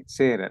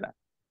 etc.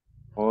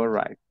 All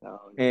right.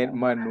 And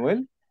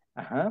Manuel,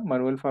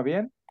 Manuel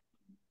Fabián.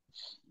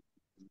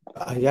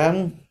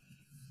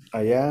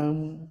 I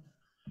am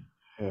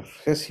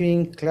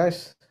receiving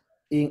class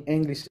in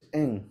English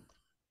N.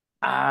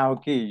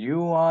 Okay,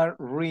 you are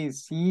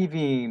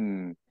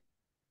receiving.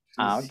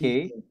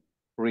 Okay,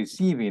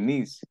 receiving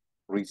is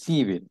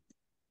receiving.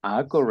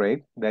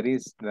 Correct. That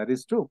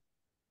is true.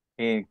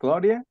 And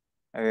Claudia,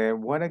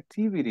 what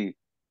activity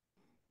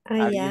I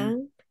are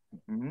you?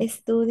 am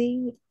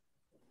studying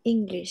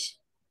English.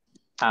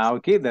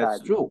 Okay,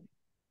 that's true.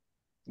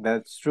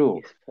 That's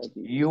true.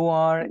 You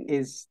are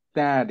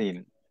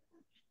studying.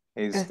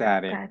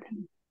 Studying.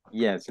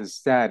 Yes,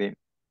 studying.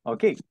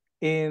 Okay,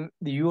 and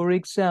your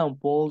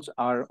examples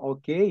are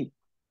okay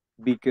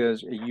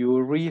because you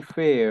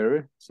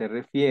refer, se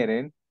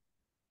refieren,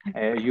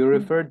 you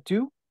refer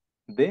to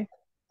the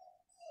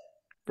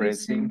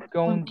present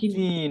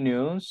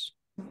continuous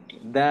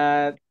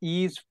that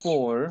is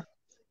for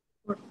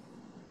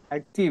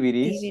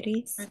activities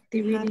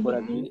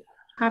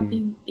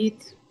Happening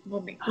it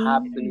moment.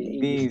 Happening in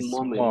this this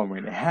moment.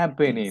 moment,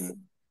 happening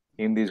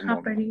in this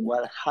moment. Happening.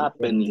 What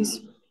happening?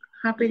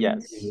 Happening.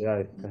 Yes,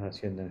 Actividad estás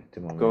haciendo en este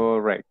momento.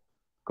 correct,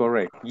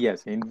 correct.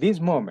 Yes, in this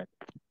moment.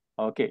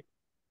 Okay.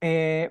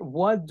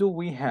 What do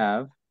we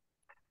have?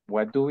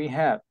 What do we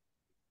have?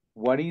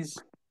 What is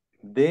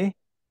the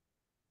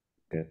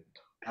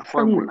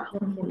Formula.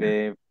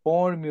 the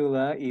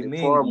formula in The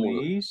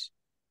formula. English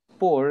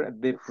for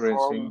the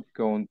present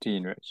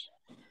continuous?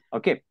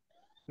 Okay.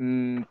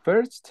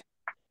 First,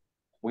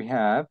 we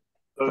have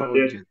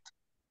Subject.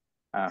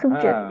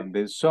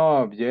 the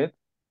subject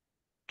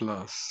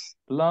plus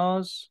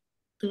plus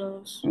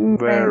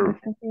verb,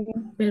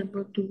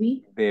 Verbo to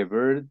be. the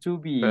verb to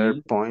be.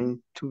 verb point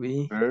to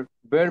be,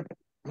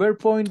 Verb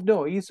point,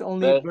 no, it's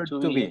only verb to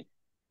be.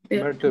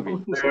 Verb to be.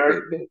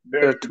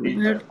 Verb to be.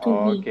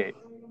 Okay.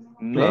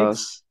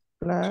 Next,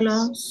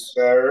 Plus.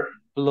 Verb.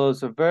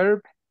 plus a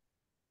verb,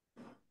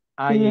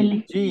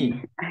 ing.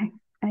 ing.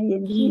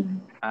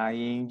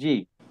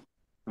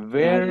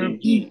 Verb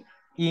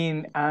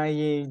in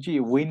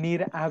ing. We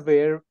need a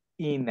verb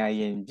in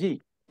ing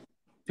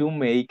to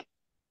make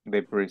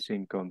the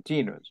present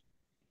continuous.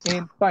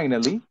 And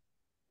finally,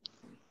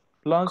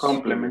 plus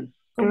Complement.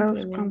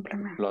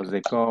 plus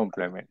the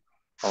complement.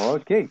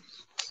 Okay.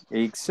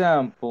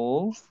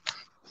 Example.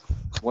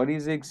 What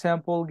is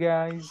example,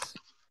 guys?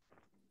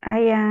 I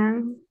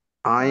am.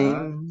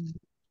 I'm,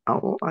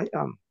 oh, I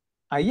am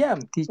I am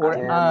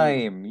or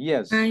I'm.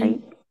 Yes. I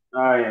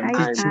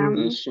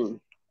am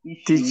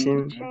teaching,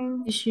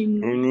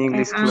 teaching in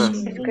English class.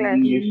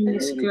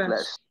 English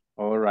class.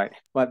 All right.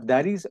 But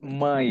that is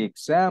my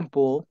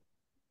example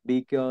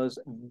because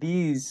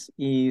this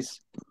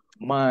is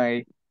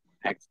my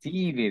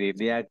activity,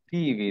 the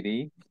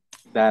activity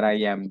that I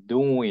am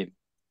doing.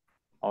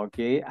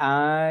 Okay.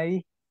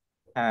 I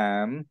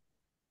am.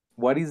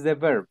 What is the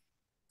verb?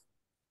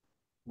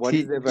 What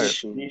is the verb?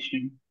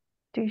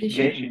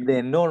 Teaching.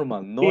 The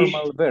normal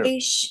verb.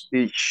 Teach.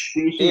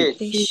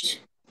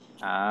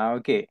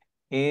 Okay.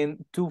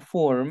 And to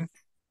form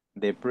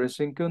the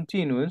present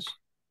continuous,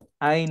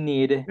 I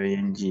need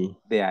ing.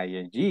 the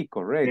ing,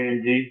 correct.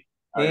 ing.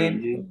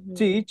 And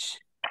teach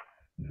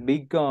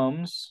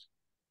becomes,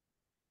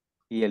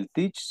 y el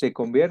teach se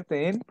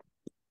convierte en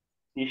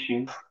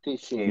Teaching.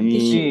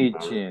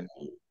 teaching.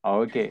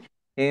 Okay.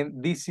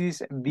 And this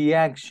is the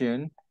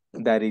action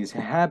that is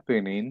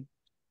happening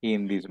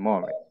in this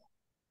moment.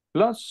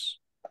 Plus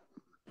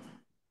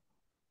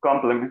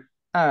Complement.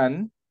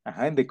 and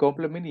the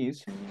complement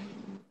is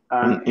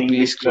An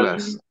English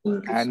class.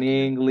 an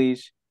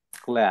English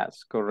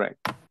class,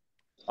 correct.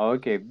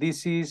 Okay,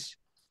 this is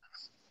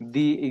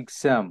the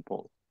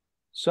example.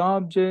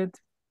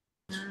 Subject,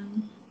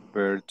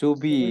 verb to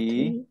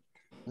be,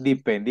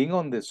 depending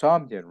on the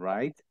subject,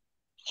 right?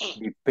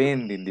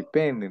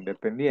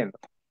 Dependiendo.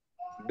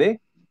 The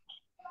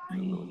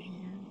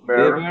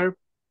verb.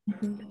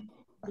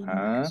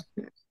 Verb.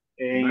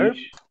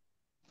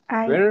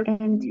 Verb.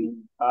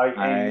 ing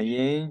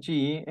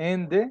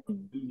and the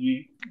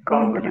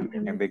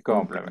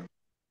complement.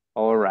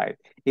 All right.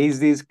 Is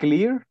this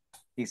clear?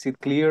 Is it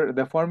clear,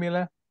 the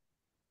formula?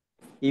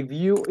 If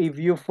you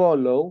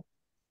follow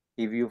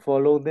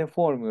the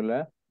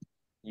formula,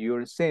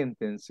 your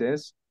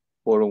sentences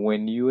for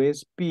when you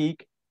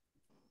speak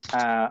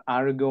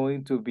are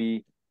going to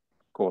be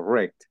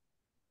correct.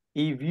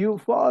 If you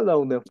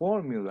follow the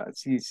formula,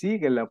 si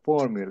sigue la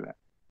formula,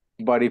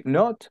 but if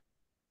not,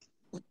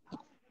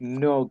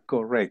 no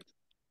correct.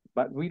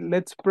 But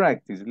let's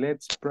practice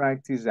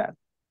that.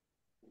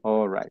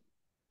 All right,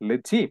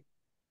 let's see.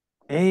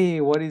 Hey,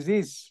 what is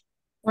this?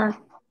 What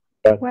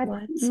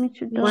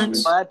makes you doing?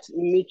 What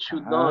makes you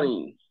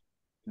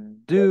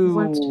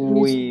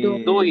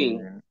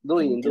doing?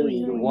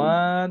 Doing.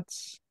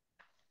 What's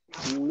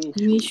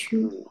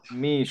Mishu?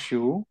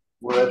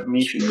 What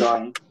makes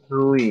you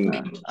doing?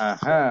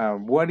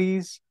 What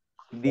is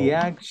the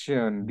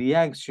action? The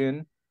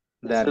action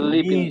that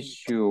Sleeping.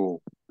 Mishu.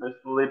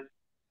 Sleep.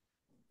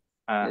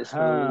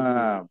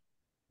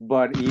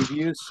 But if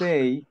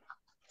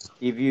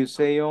you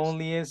say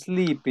only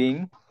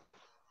sleeping,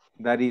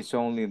 that is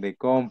only the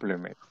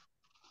complement.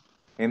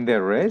 And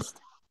the rest,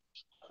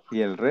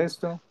 y el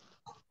resto,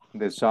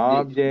 the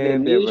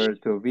subject, the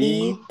verb to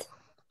be,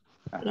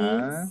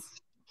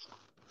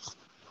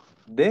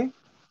 the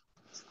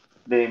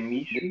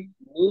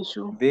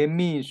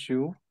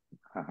Mishu,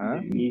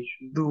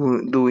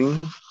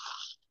 doing.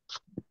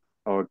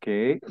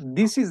 Okay,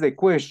 this is the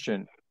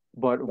question.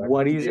 But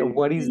what is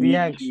the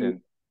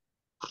action?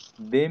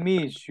 The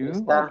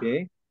Mishu,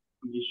 okay.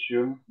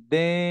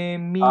 The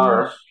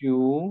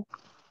Mishu.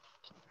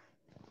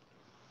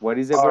 What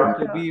is the verb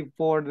to be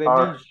for the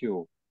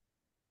Mishu?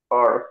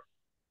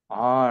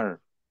 are.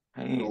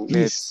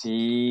 Let's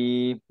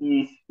see.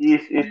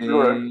 Is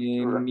plural.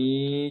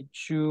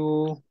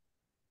 Michu,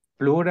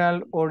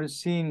 plural or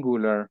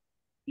singular?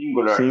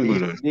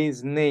 Singular.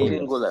 This name,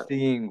 Singular.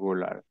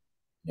 singular.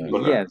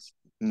 Singular. Yes,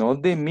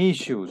 not the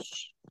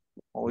Michus.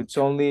 Oh, it's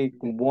only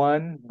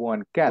one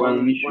cat.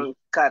 One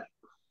cat.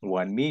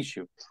 One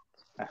Michu.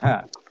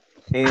 Aha.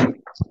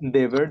 And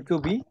the verb to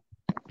be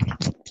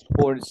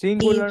for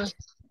singular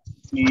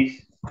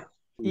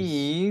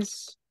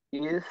is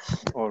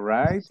all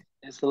right.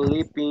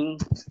 Sleeping.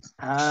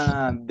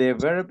 The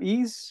verb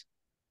is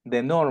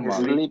the normal.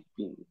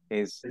 Sleeping.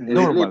 Is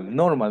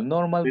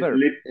normal verb.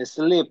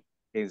 Sleep.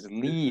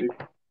 Sleep.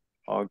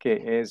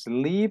 Okay,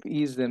 sleep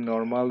is the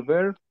normal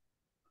verb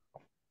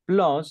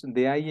plus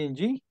the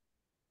ing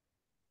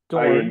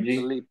towards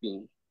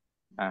Sleeping.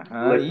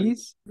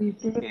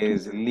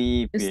 is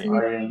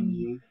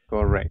sleeping.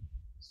 Correct.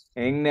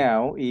 And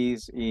now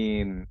is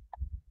in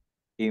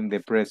the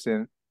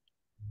present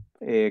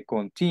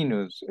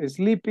continuous.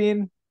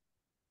 Sleeping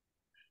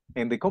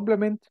and the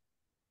complement,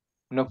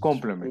 no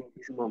complement. In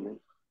this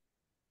moment.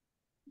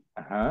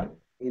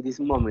 In this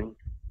moment.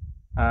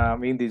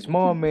 In this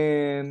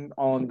moment,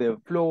 on the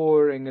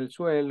floor, en el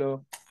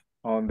suelo,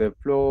 on the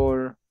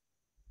floor,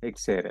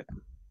 etc.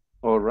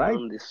 All right.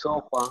 On the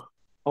sofa.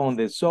 On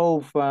the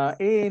sofa,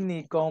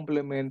 any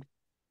complement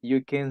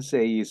you can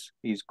say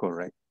is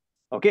correct.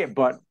 Okay,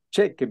 but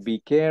check, be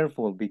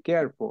careful, be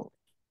careful.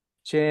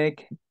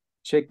 Check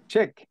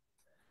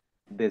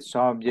the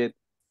subject.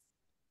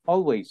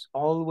 Always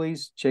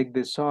check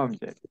the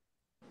subject.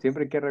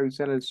 Siempre hay que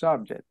revisar el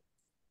subject.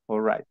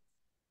 All right.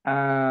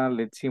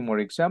 Let's see more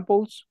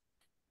examples.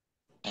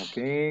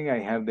 Okay, I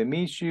have the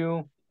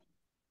issue.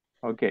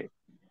 Okay,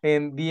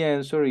 and the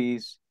answer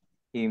is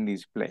in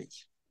this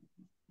place.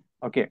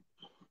 Okay.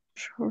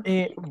 Sure.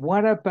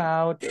 What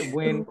about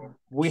when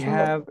we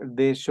have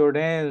the short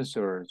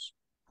answers?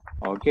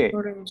 Okay.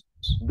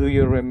 Do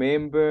you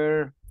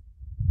remember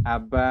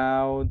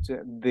about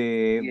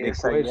the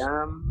question? Yes, I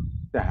am.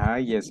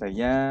 Yes, I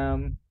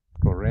am.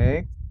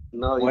 Correct.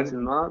 No, it's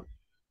not.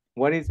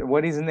 What is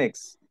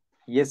next?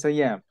 Yes, I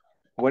am.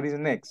 What is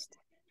next?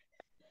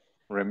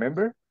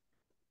 Remember?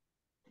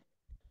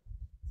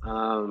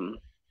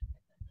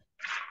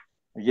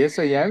 Yes,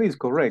 I am is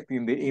correct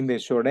in the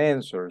short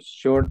answers.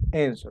 Short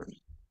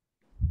answers.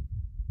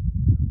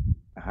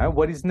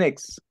 What is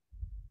next?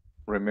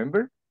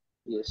 Remember?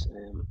 Yes,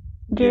 I am.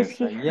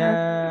 Yes, I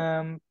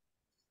am.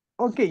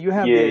 Okay, you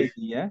have the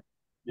idea.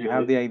 You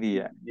have the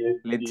idea.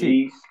 Let's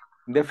see.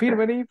 The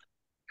affirmative.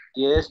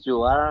 Yes,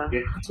 you are.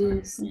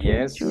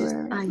 Yes,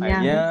 I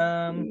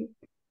am.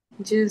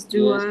 Yes,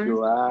 you are.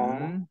 You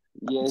are.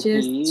 Yes,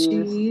 Yes, he she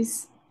is.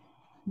 is.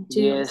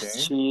 Yes,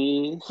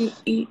 she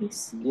is. He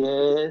is.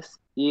 Yes,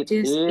 it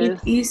Yes, is.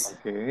 it is.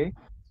 Okay.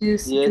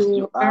 Yes, Yes,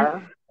 you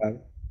are.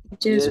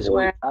 Yes,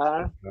 we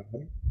are.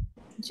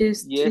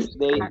 Yes,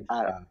 they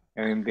are.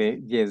 And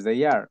yes,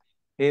 they are.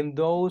 And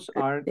those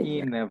are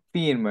in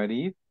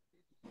affirmative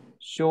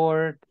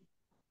short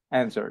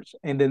answers.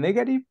 And the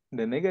negative?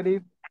 The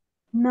negative?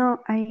 No,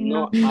 I'm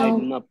not.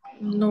 I'm not.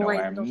 No,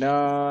 I'm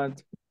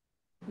not.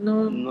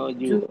 No,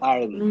 you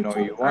aren't. No,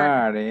 you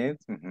aren't.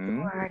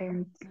 You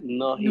aren't.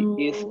 No,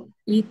 he isn't.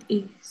 It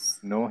is.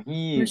 No,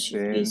 he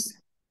isn't.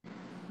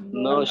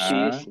 No,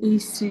 she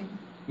isn't.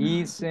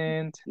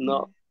 Isn't.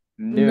 No.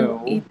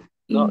 No.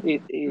 No,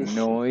 it is.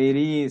 No, it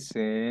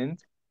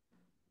isn't.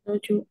 No,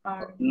 you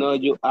aren't. No,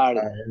 you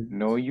aren't.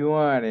 No, you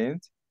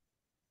aren't.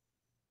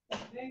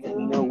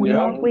 No, we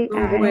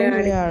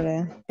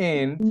aren't.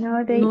 And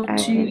no, they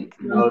aren't.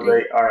 No,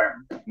 they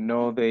aren't.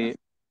 No, they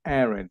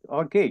aren't.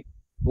 Okay.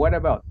 What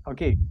about?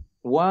 Okay.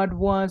 What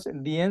was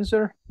the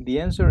answer? The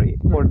answer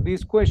for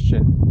this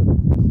question.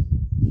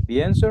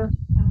 The answer?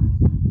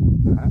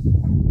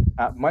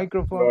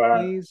 Microphone,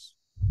 please.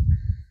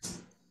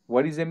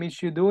 What is the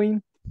issue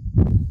doing?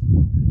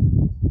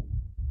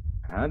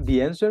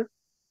 The answer?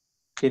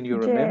 Can you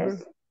remember?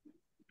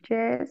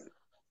 Yes.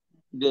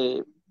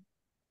 The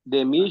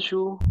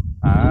Michu.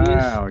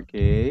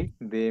 Okay.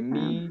 The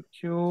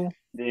Michu.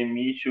 The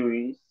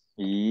Michu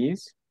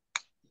is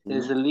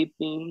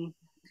sleeping.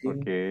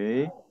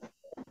 Okay.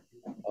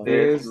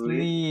 The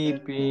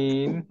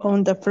sleeping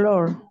on the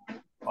floor.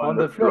 On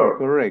the floor,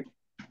 correct.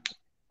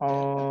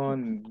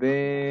 On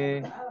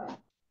the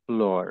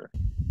floor.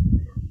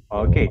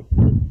 Okay.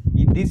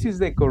 This is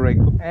the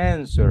correct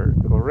answer,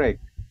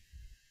 correct.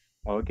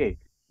 Okay.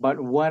 But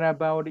what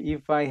about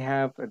if I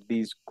have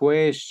this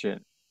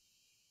question?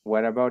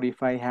 What about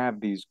if I have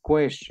this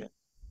question?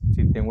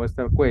 Si tengo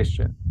esta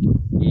question.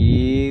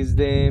 Is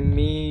the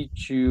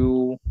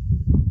Michu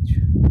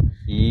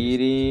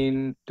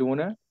eating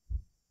tuna?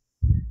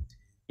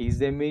 Is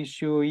the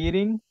Michu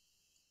eating?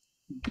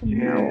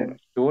 No.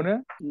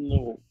 Tuna?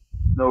 No.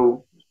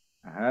 No.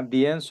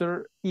 The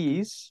answer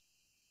is?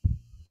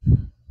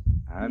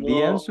 No,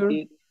 the answer?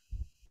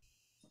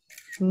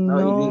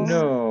 No.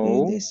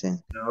 No.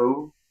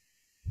 No.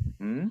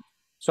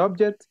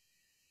 Subject?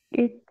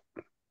 It.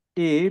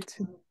 It.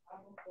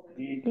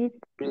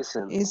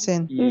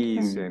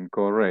 Isn't,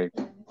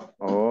 correct.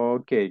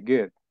 Okay,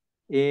 good.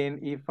 And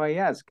if I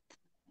ask,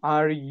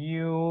 are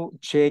you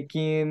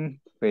checking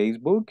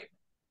Facebook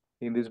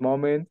in this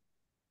moment?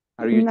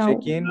 Are you No.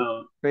 checking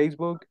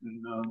Facebook?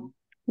 No.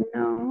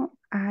 No,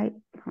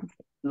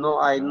 No,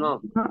 I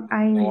not. no,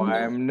 I No,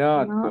 I'm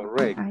not, no,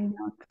 correct. I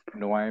not.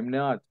 No, I'm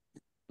not.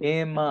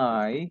 Am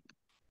I,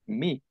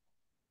 me,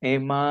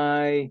 am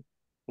I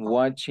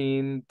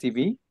watching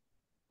TV?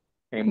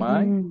 Am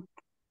I?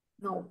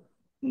 No.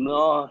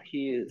 No,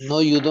 he is. No,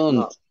 you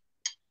don't.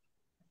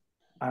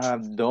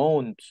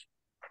 Don't.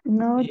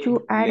 No,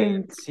 you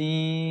aren't. Let's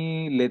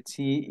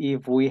see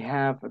if we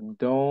have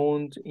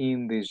don't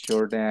in the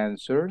short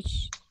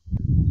answers.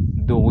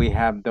 Do we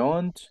have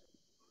don't?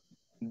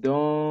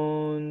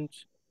 Don't.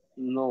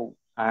 No.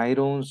 I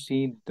don't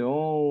see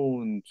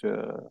don't.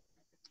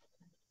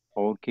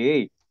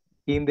 Okay.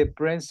 In the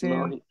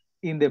present, No,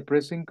 in the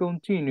present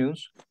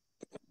continuous,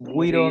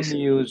 we he don't isn't.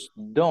 use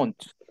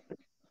don't.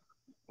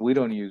 We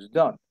don't use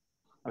don't.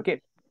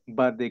 Okay.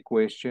 But the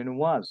question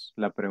was,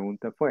 la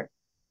pregunta fue,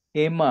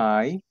 am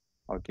I,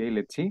 okay,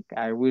 let's see,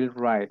 I will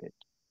write it.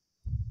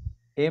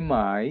 Am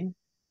I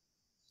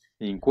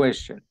in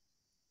question?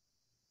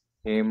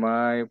 Am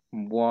I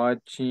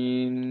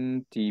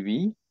watching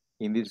TV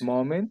in this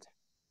moment?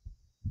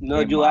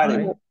 No, Am you I?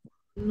 aren't.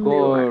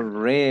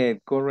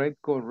 Correct, correct,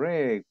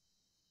 correct.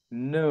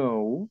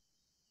 No.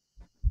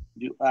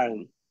 You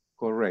aren't.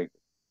 Correct.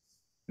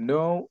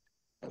 No,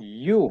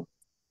 you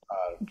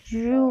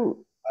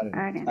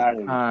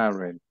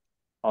aren't.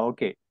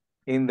 Okay,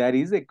 and that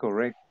is the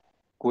correct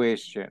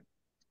question.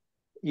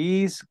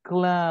 Is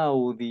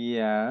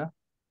Claudia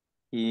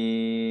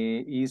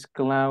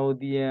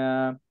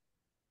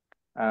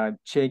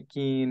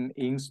checking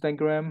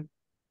Instagram?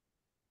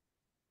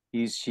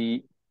 Is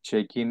she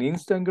checking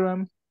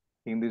Instagram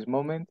in this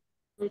moment?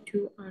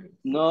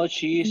 No,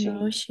 she isn't.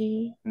 No,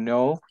 she.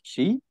 No,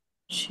 she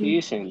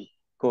isn't.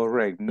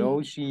 Correct.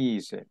 No, she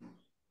isn't.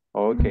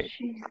 Okay.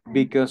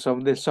 Because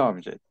of the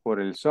subject. Por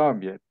el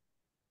subject.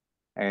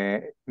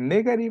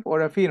 Negative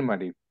or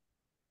affirmative?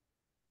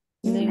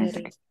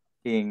 Negative.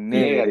 In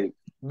negative.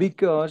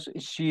 Because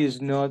she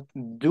is not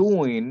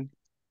doing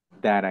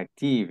that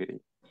activity.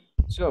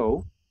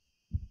 So,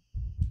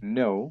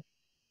 no.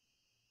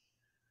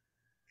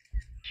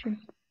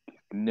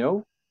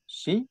 No,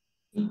 she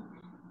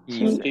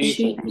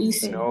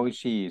isn't. No,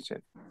 she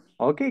isn't.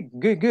 Okay,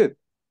 good, good.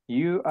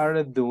 You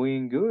are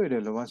doing good.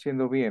 Lo va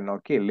haciendo bien.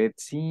 Okay,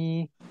 let's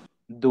see.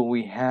 Do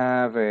we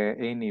have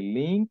any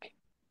link?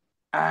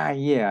 Ah,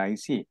 yeah, I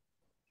see.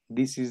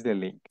 This is the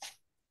link.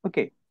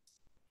 Okay.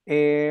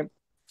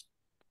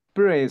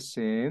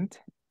 Present.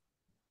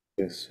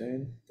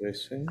 Present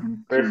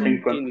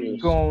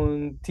continuous.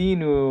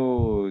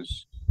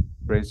 Continuous.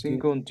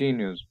 Present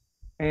continuous.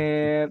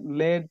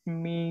 Let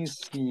me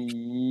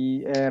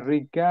see.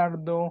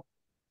 Ricardo,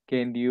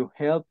 can you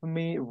help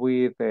me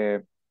with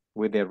the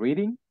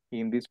reading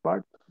in this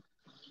part?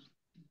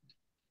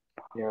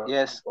 Yeah.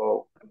 Yes.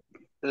 Oh.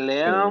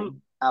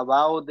 Learn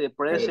about the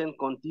present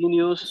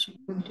continuous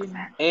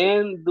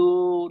and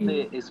do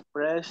the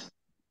express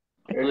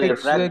to the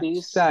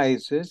practice.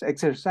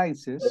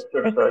 Exercises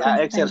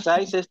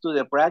To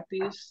the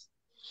practice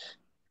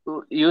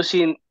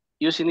using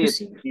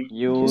it.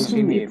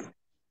 Using it.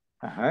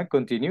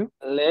 Continue.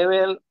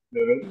 Level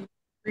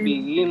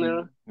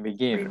beginner.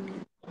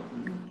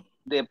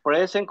 The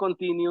present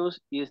continuous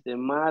is the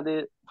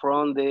made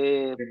from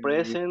the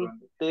present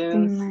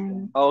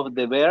tense of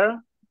the verb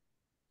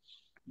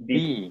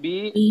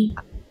be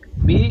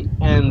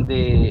and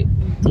the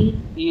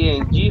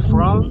ing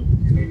from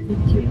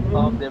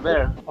of the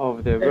verb.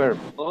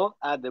 Or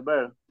at the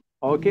verb.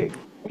 Okay,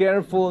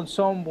 careful,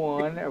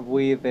 someone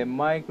with the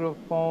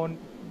microphone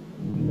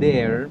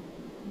there.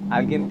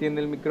 ¿Alguien tiene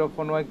el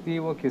micrófono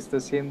activo que está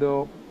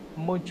haciendo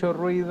mucho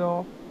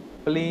ruido?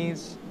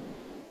 Please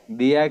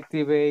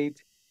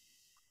deactivate.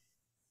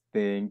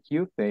 Thank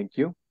you, thank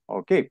you.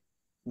 Okay,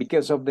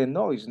 because of the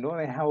noise, no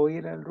deja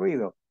oír el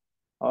ruido.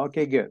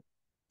 Okay, good.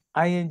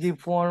 ING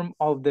form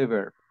of the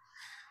verb.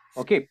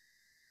 Okay,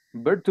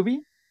 verb to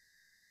be?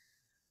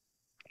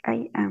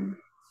 I am.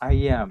 I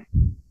am.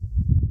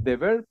 The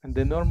verb,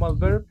 the normal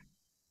verb?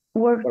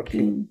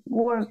 Working.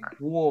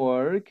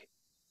 Work.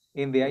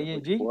 In the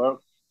ING?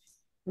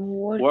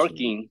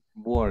 Working.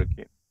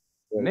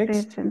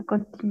 Next. Present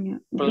continue.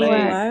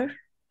 Play.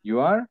 You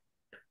are?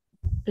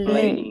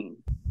 Playing.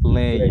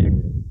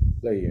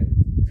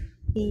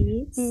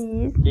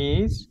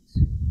 He's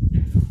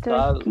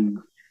talking.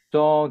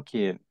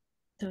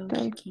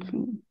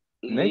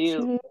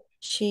 Next.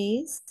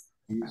 She's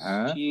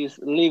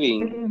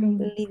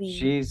living.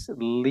 She's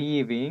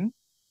leaving.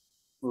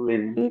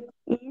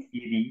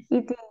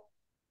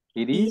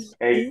 It is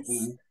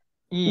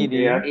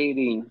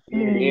eating.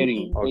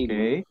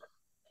 Okay.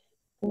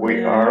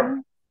 We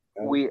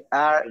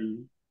are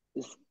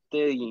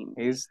staying.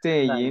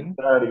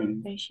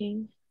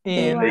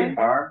 And they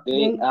are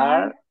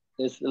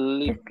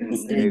sleeping.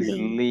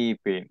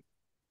 Sleeping.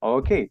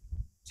 Okay.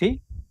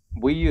 See,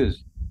 we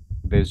use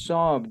the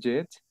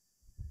subject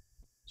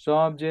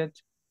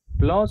subject,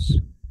 plus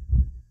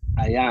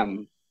I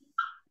am.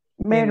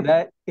 and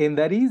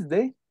that is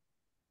the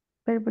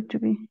verb to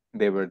be.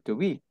 The verb to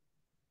be,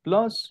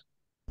 plus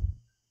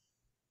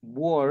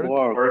work.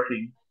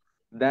 Working.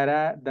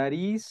 That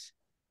is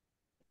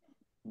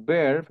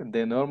verb,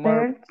 the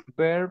normal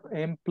verb,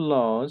 and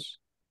plus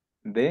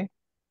the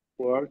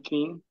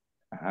working.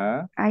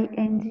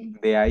 ing.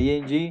 The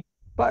ing,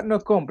 but no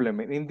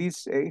complement. In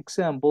these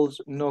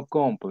examples, no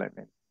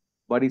complement.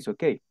 But it's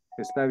okay.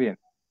 Está bien.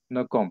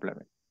 No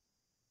complement.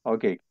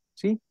 Okay.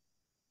 See?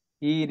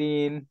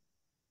 Eating,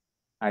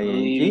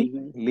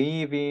 ing,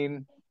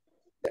 living,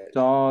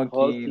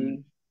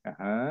 talking,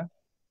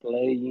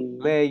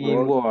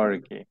 playing,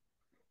 working.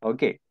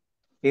 Okay.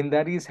 And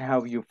that is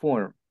how you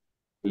form.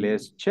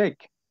 Let's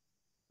check.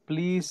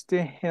 Please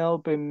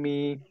help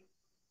me.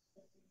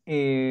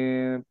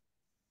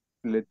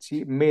 Let's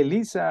see.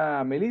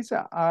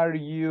 Melissa, are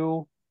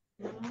you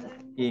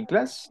in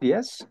class?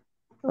 Yes?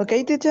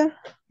 Okay, teacher.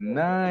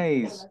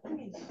 Nice.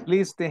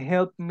 Please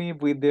help me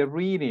with the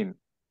reading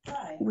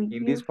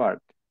in this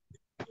part.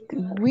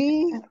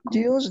 We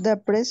use the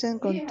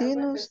present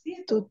continuous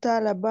to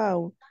tell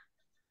about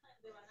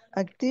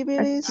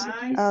activities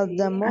at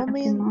the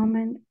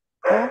moment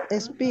of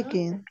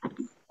speaking.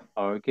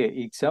 Okay,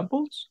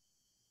 examples?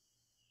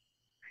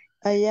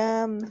 I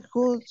am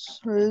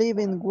who's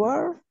living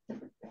where.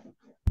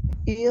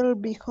 He'll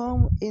be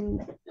home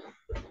in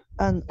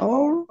an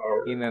hour.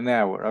 In an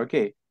hour,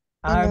 okay.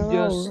 I'm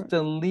just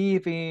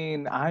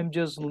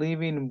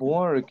leaving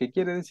work. ¿Qué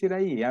quiere decir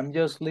ahí? I'm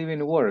just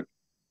leaving work.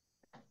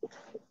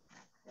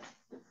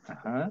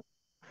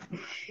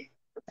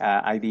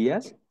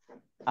 Ideas?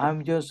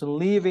 I'm just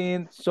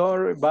leaving.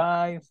 Sorry,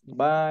 bye,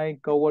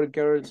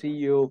 coworker. See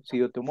you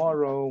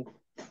tomorrow.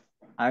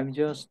 I'm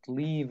just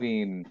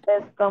leaving.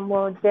 Es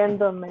como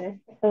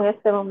yéndome en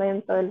este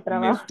momento del Me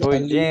trabajo.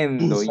 estoy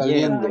yendo,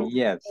 Saliendo.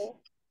 yes.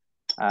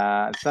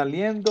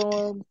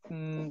 Saliendo,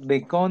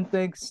 the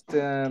context,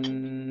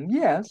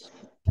 yes.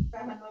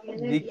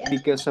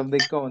 Because of the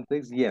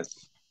context,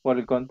 yes. Por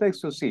el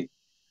contexto, sí.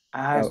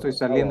 Estoy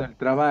saliendo del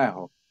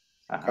trabajo.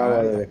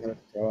 Acaba de dejar el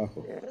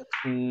trabajo.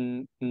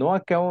 No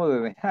acabo de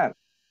dejar.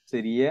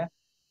 Sería,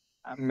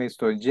 me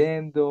estoy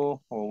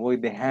yendo o voy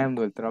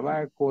dejando el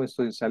trabajo,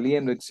 estoy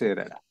saliendo,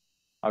 etc.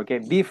 Okay,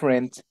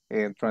 different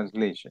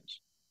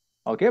translations.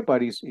 Okay,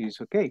 but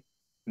it's okay.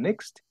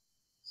 Next.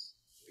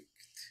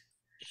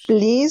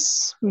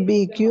 Please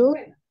be cute.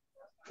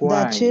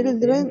 The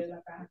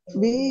children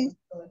be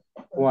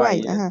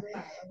quiet.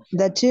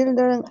 The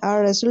children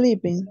are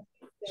sleeping.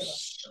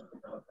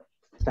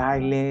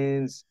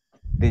 Silence.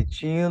 The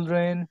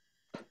children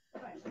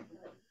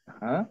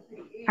are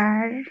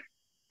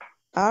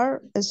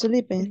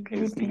sleeping.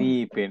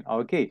 Sleeping.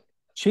 Okay.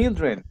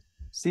 Children,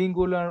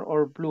 singular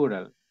or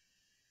plural?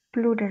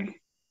 Plural.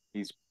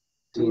 Is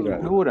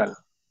plural.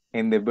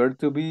 And the verb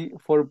to be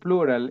for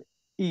plural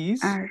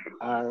is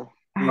Are.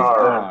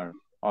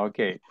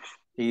 Okay.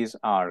 Is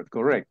are.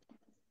 Correct.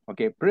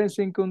 Okay.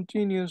 Present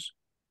continuous.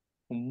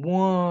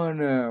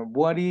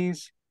 What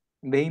is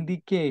the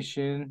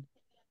indication?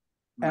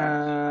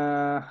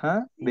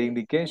 The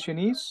indication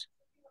is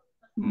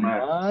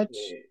much.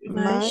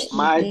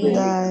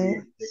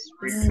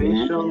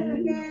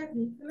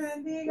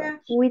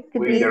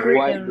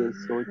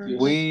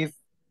 With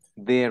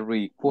the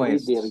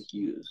request.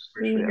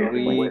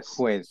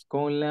 Request.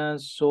 Con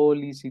las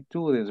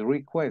solicitudes.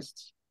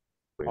 Requests.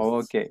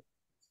 Okay.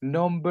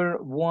 Number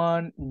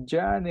one,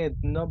 Janet,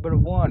 number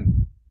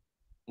one.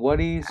 What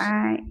is?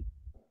 I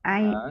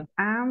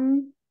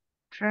am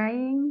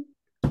trying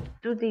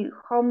to do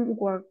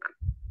homework.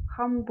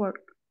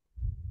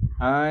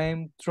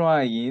 I'm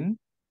trying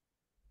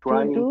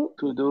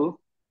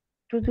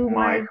to do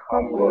my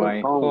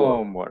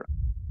homework.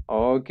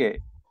 Okay.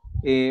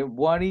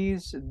 What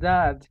is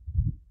that?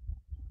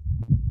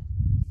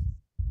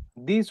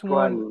 This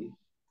one.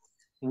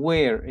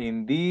 Where?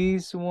 In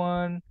this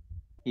one,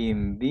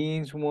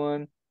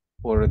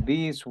 or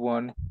this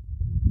one?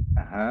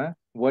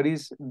 What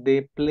is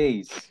the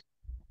place?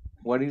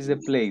 What is the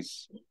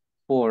place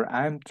for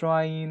I'm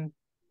trying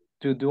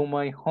to do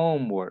my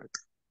homework?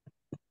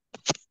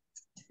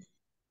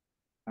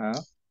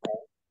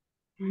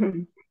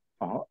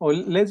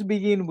 Let's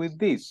begin with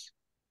this.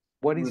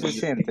 What is the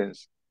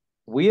sentence?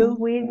 Will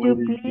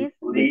you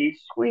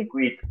please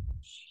quit?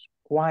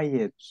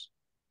 Quiet.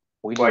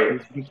 Will you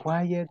please be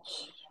quiet?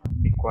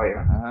 Be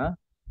quiet.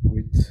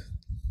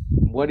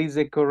 What is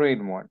the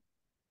correct one?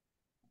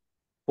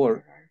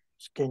 For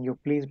can you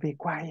please be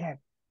quiet?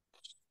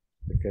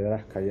 ¿Te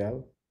quedarás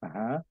callado?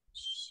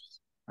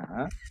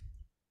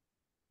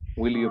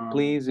 Will you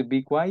please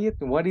be quiet?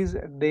 What is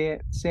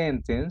the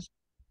sentence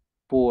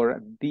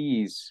for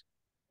this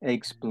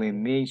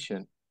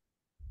explanation?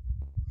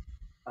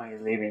 I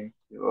live in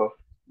of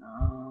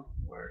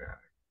where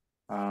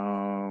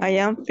I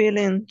am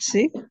feeling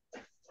sick.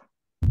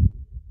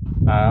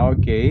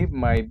 Okay,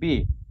 might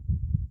be.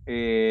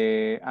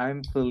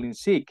 I'm feeling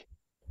sick.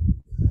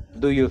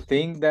 Do you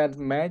think that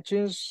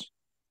matches?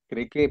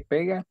 ¿Cree que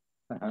pega?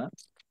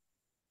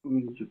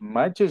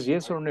 Matches,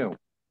 yes or no?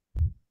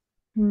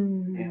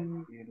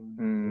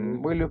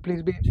 Will you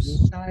please be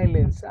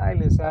silent,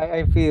 silence?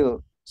 I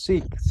feel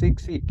sick.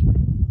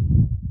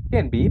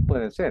 Can be,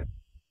 puede ser.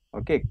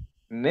 Okay,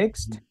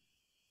 next.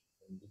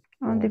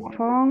 On the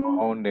phone.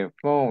 On the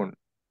phone.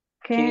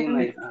 Can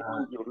I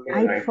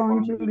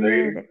phone you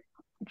later?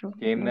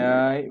 Can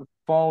I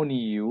phone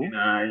you?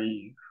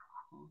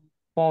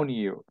 Phone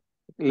you.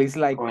 It's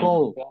like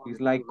call. It's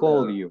like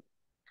call you.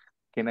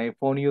 Can I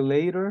phone you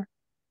later?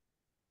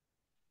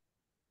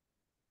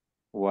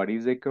 What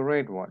is the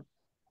correct one?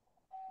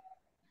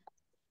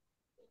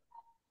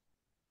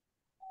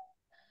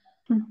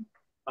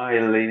 I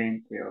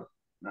leaving here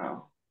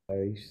now.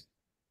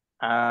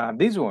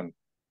 This one.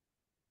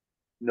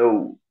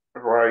 No,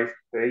 rice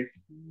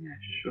taking a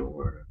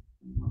shower.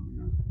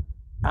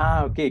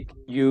 Okay.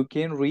 You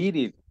can read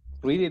it.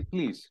 Read it,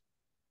 please.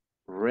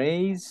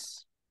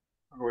 Raise.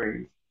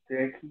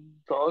 Taking.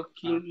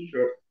 Talking.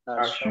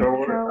 A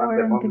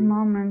shower At the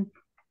moment.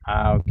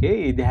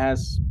 Okay. It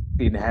has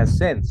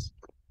sense.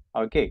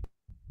 Okay.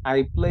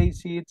 I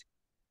place it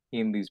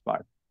in this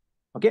part.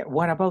 Okay.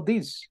 What about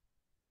this?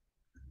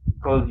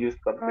 Could you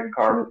stop the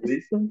car,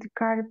 please? Stop the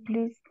car,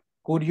 please.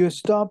 Could you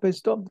stop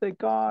the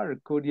car?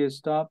 Could you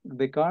stop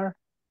the car?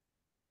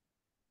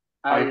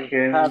 I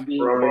have been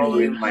problem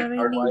with problems my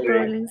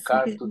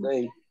car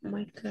today.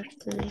 My car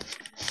today.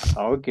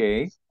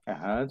 Okay.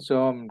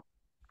 Some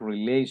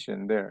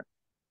relation there.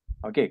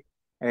 Okay.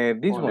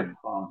 This On one.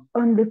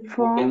 On the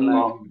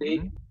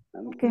phone.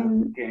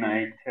 Can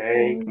I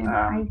take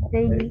a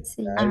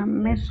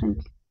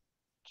message?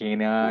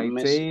 Can I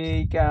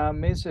take a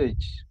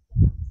message?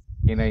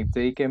 Can I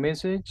take a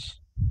message?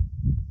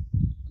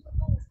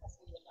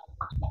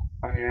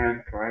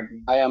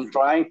 I am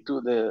trying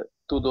to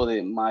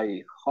do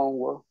my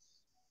homework.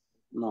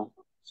 No.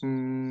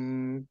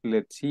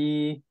 Let's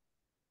see.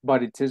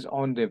 But it says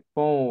on the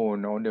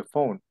phone. On the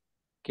phone.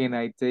 Can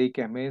I take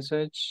a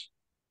message?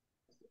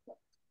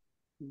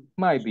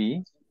 Might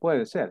be.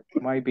 Puede ser.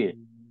 Might be.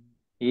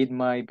 It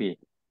might be.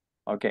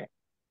 Okay.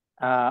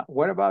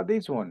 What about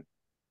this one?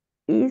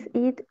 Is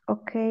it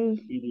okay?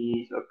 It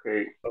is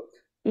okay.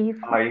 If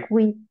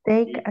we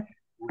take a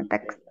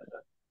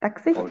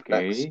taxi?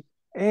 Okay.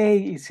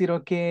 Hey, is it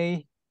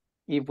okay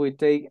if we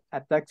take a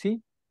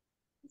taxi?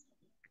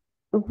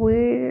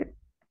 We're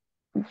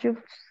just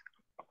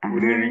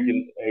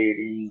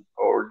eating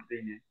or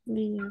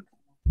dinner.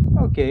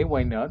 Okay,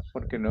 why not?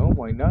 ¿Por qué no?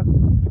 Why not?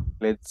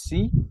 Let's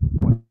see.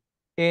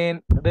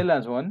 And the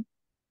last one.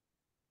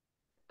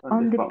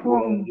 On the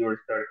phone.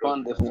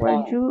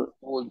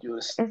 Would you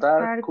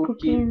start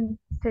cooking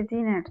the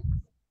dinner?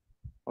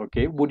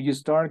 Okay, would you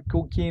start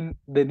cooking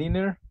the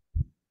dinner?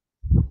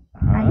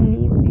 I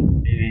live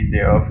in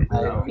the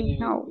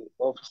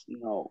office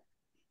now.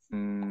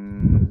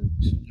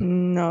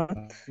 No.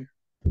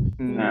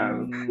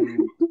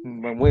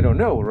 But we don't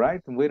know,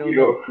 right? We don't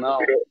know. No.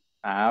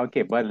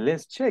 Okay, but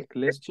let's check.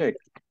 Let's check.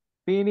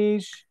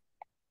 Finish.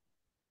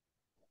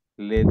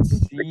 Let's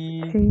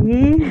see.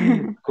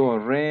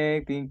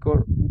 Correct,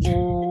 incorrect.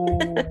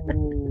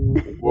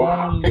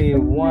 Only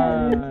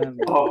one.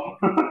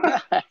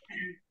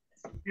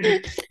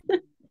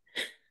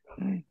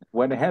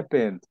 What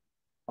happened?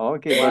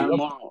 Okay, but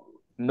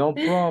no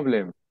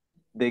problem.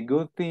 The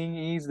good thing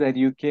is that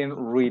you can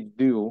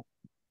redo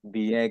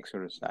the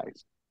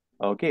exercise.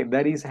 Okay,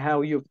 that is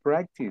how you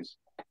practice.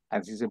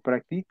 Así se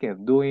practica,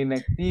 doing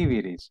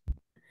activities.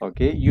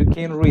 Okay, you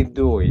can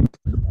redo it.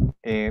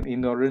 And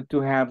in order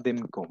to have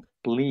them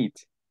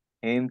complete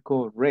and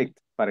correct,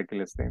 para que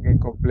las tengan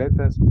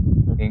completas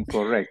and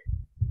correct.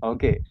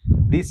 Okay,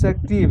 this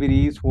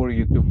activity is for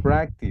you to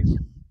practice.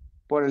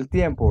 Por el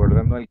tiempo,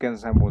 ¿verdad? No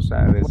alcanzamos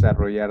a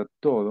desarrollar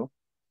todo,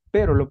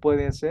 pero lo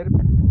puede hacer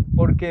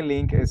porque el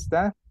link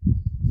está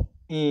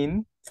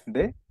in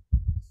the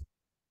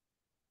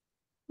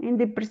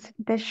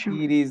presentation.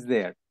 It is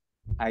there.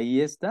 Ahí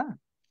está.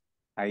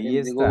 Ahí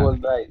está. Google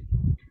Drive.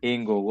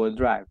 En Google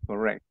Drive,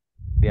 correcto.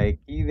 De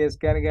aquí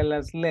descarga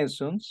las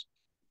lessons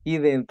y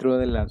dentro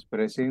de las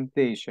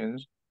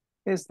presentations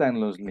están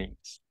los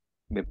links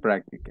de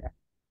práctica.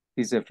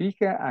 Si se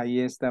fija, ahí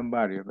están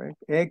varios, ¿ves?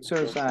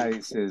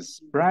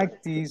 Exercises,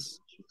 practice,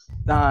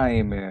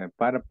 time,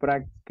 para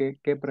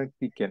que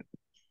practiquen.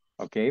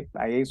 Ok,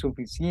 ahí hay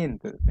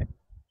suficientes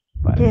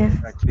para que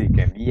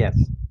practiquen. Yes.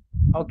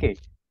 Okay,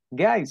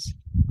 guys,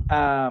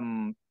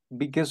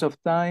 because of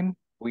time,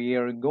 we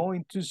are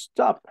going to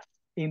stop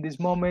in this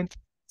moment.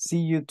 See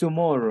you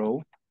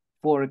tomorrow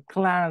for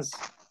class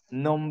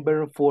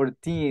number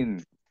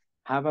 14.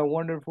 Have a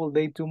wonderful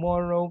day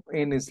tomorrow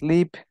and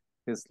sleep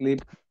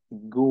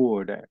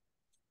good.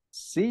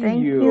 See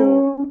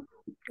you.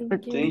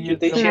 Thank you,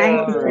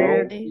 teacher.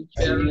 tomorrow.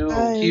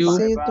 See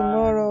you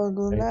tomorrow.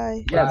 Good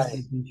night. Yes.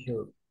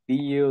 See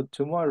you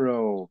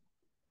tomorrow.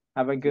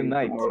 Have a good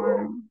night.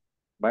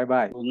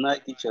 Bye-bye. Good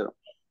night, teacher.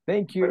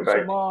 Thank you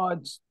so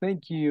much.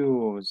 Thank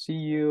you. See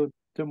you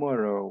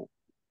tomorrow.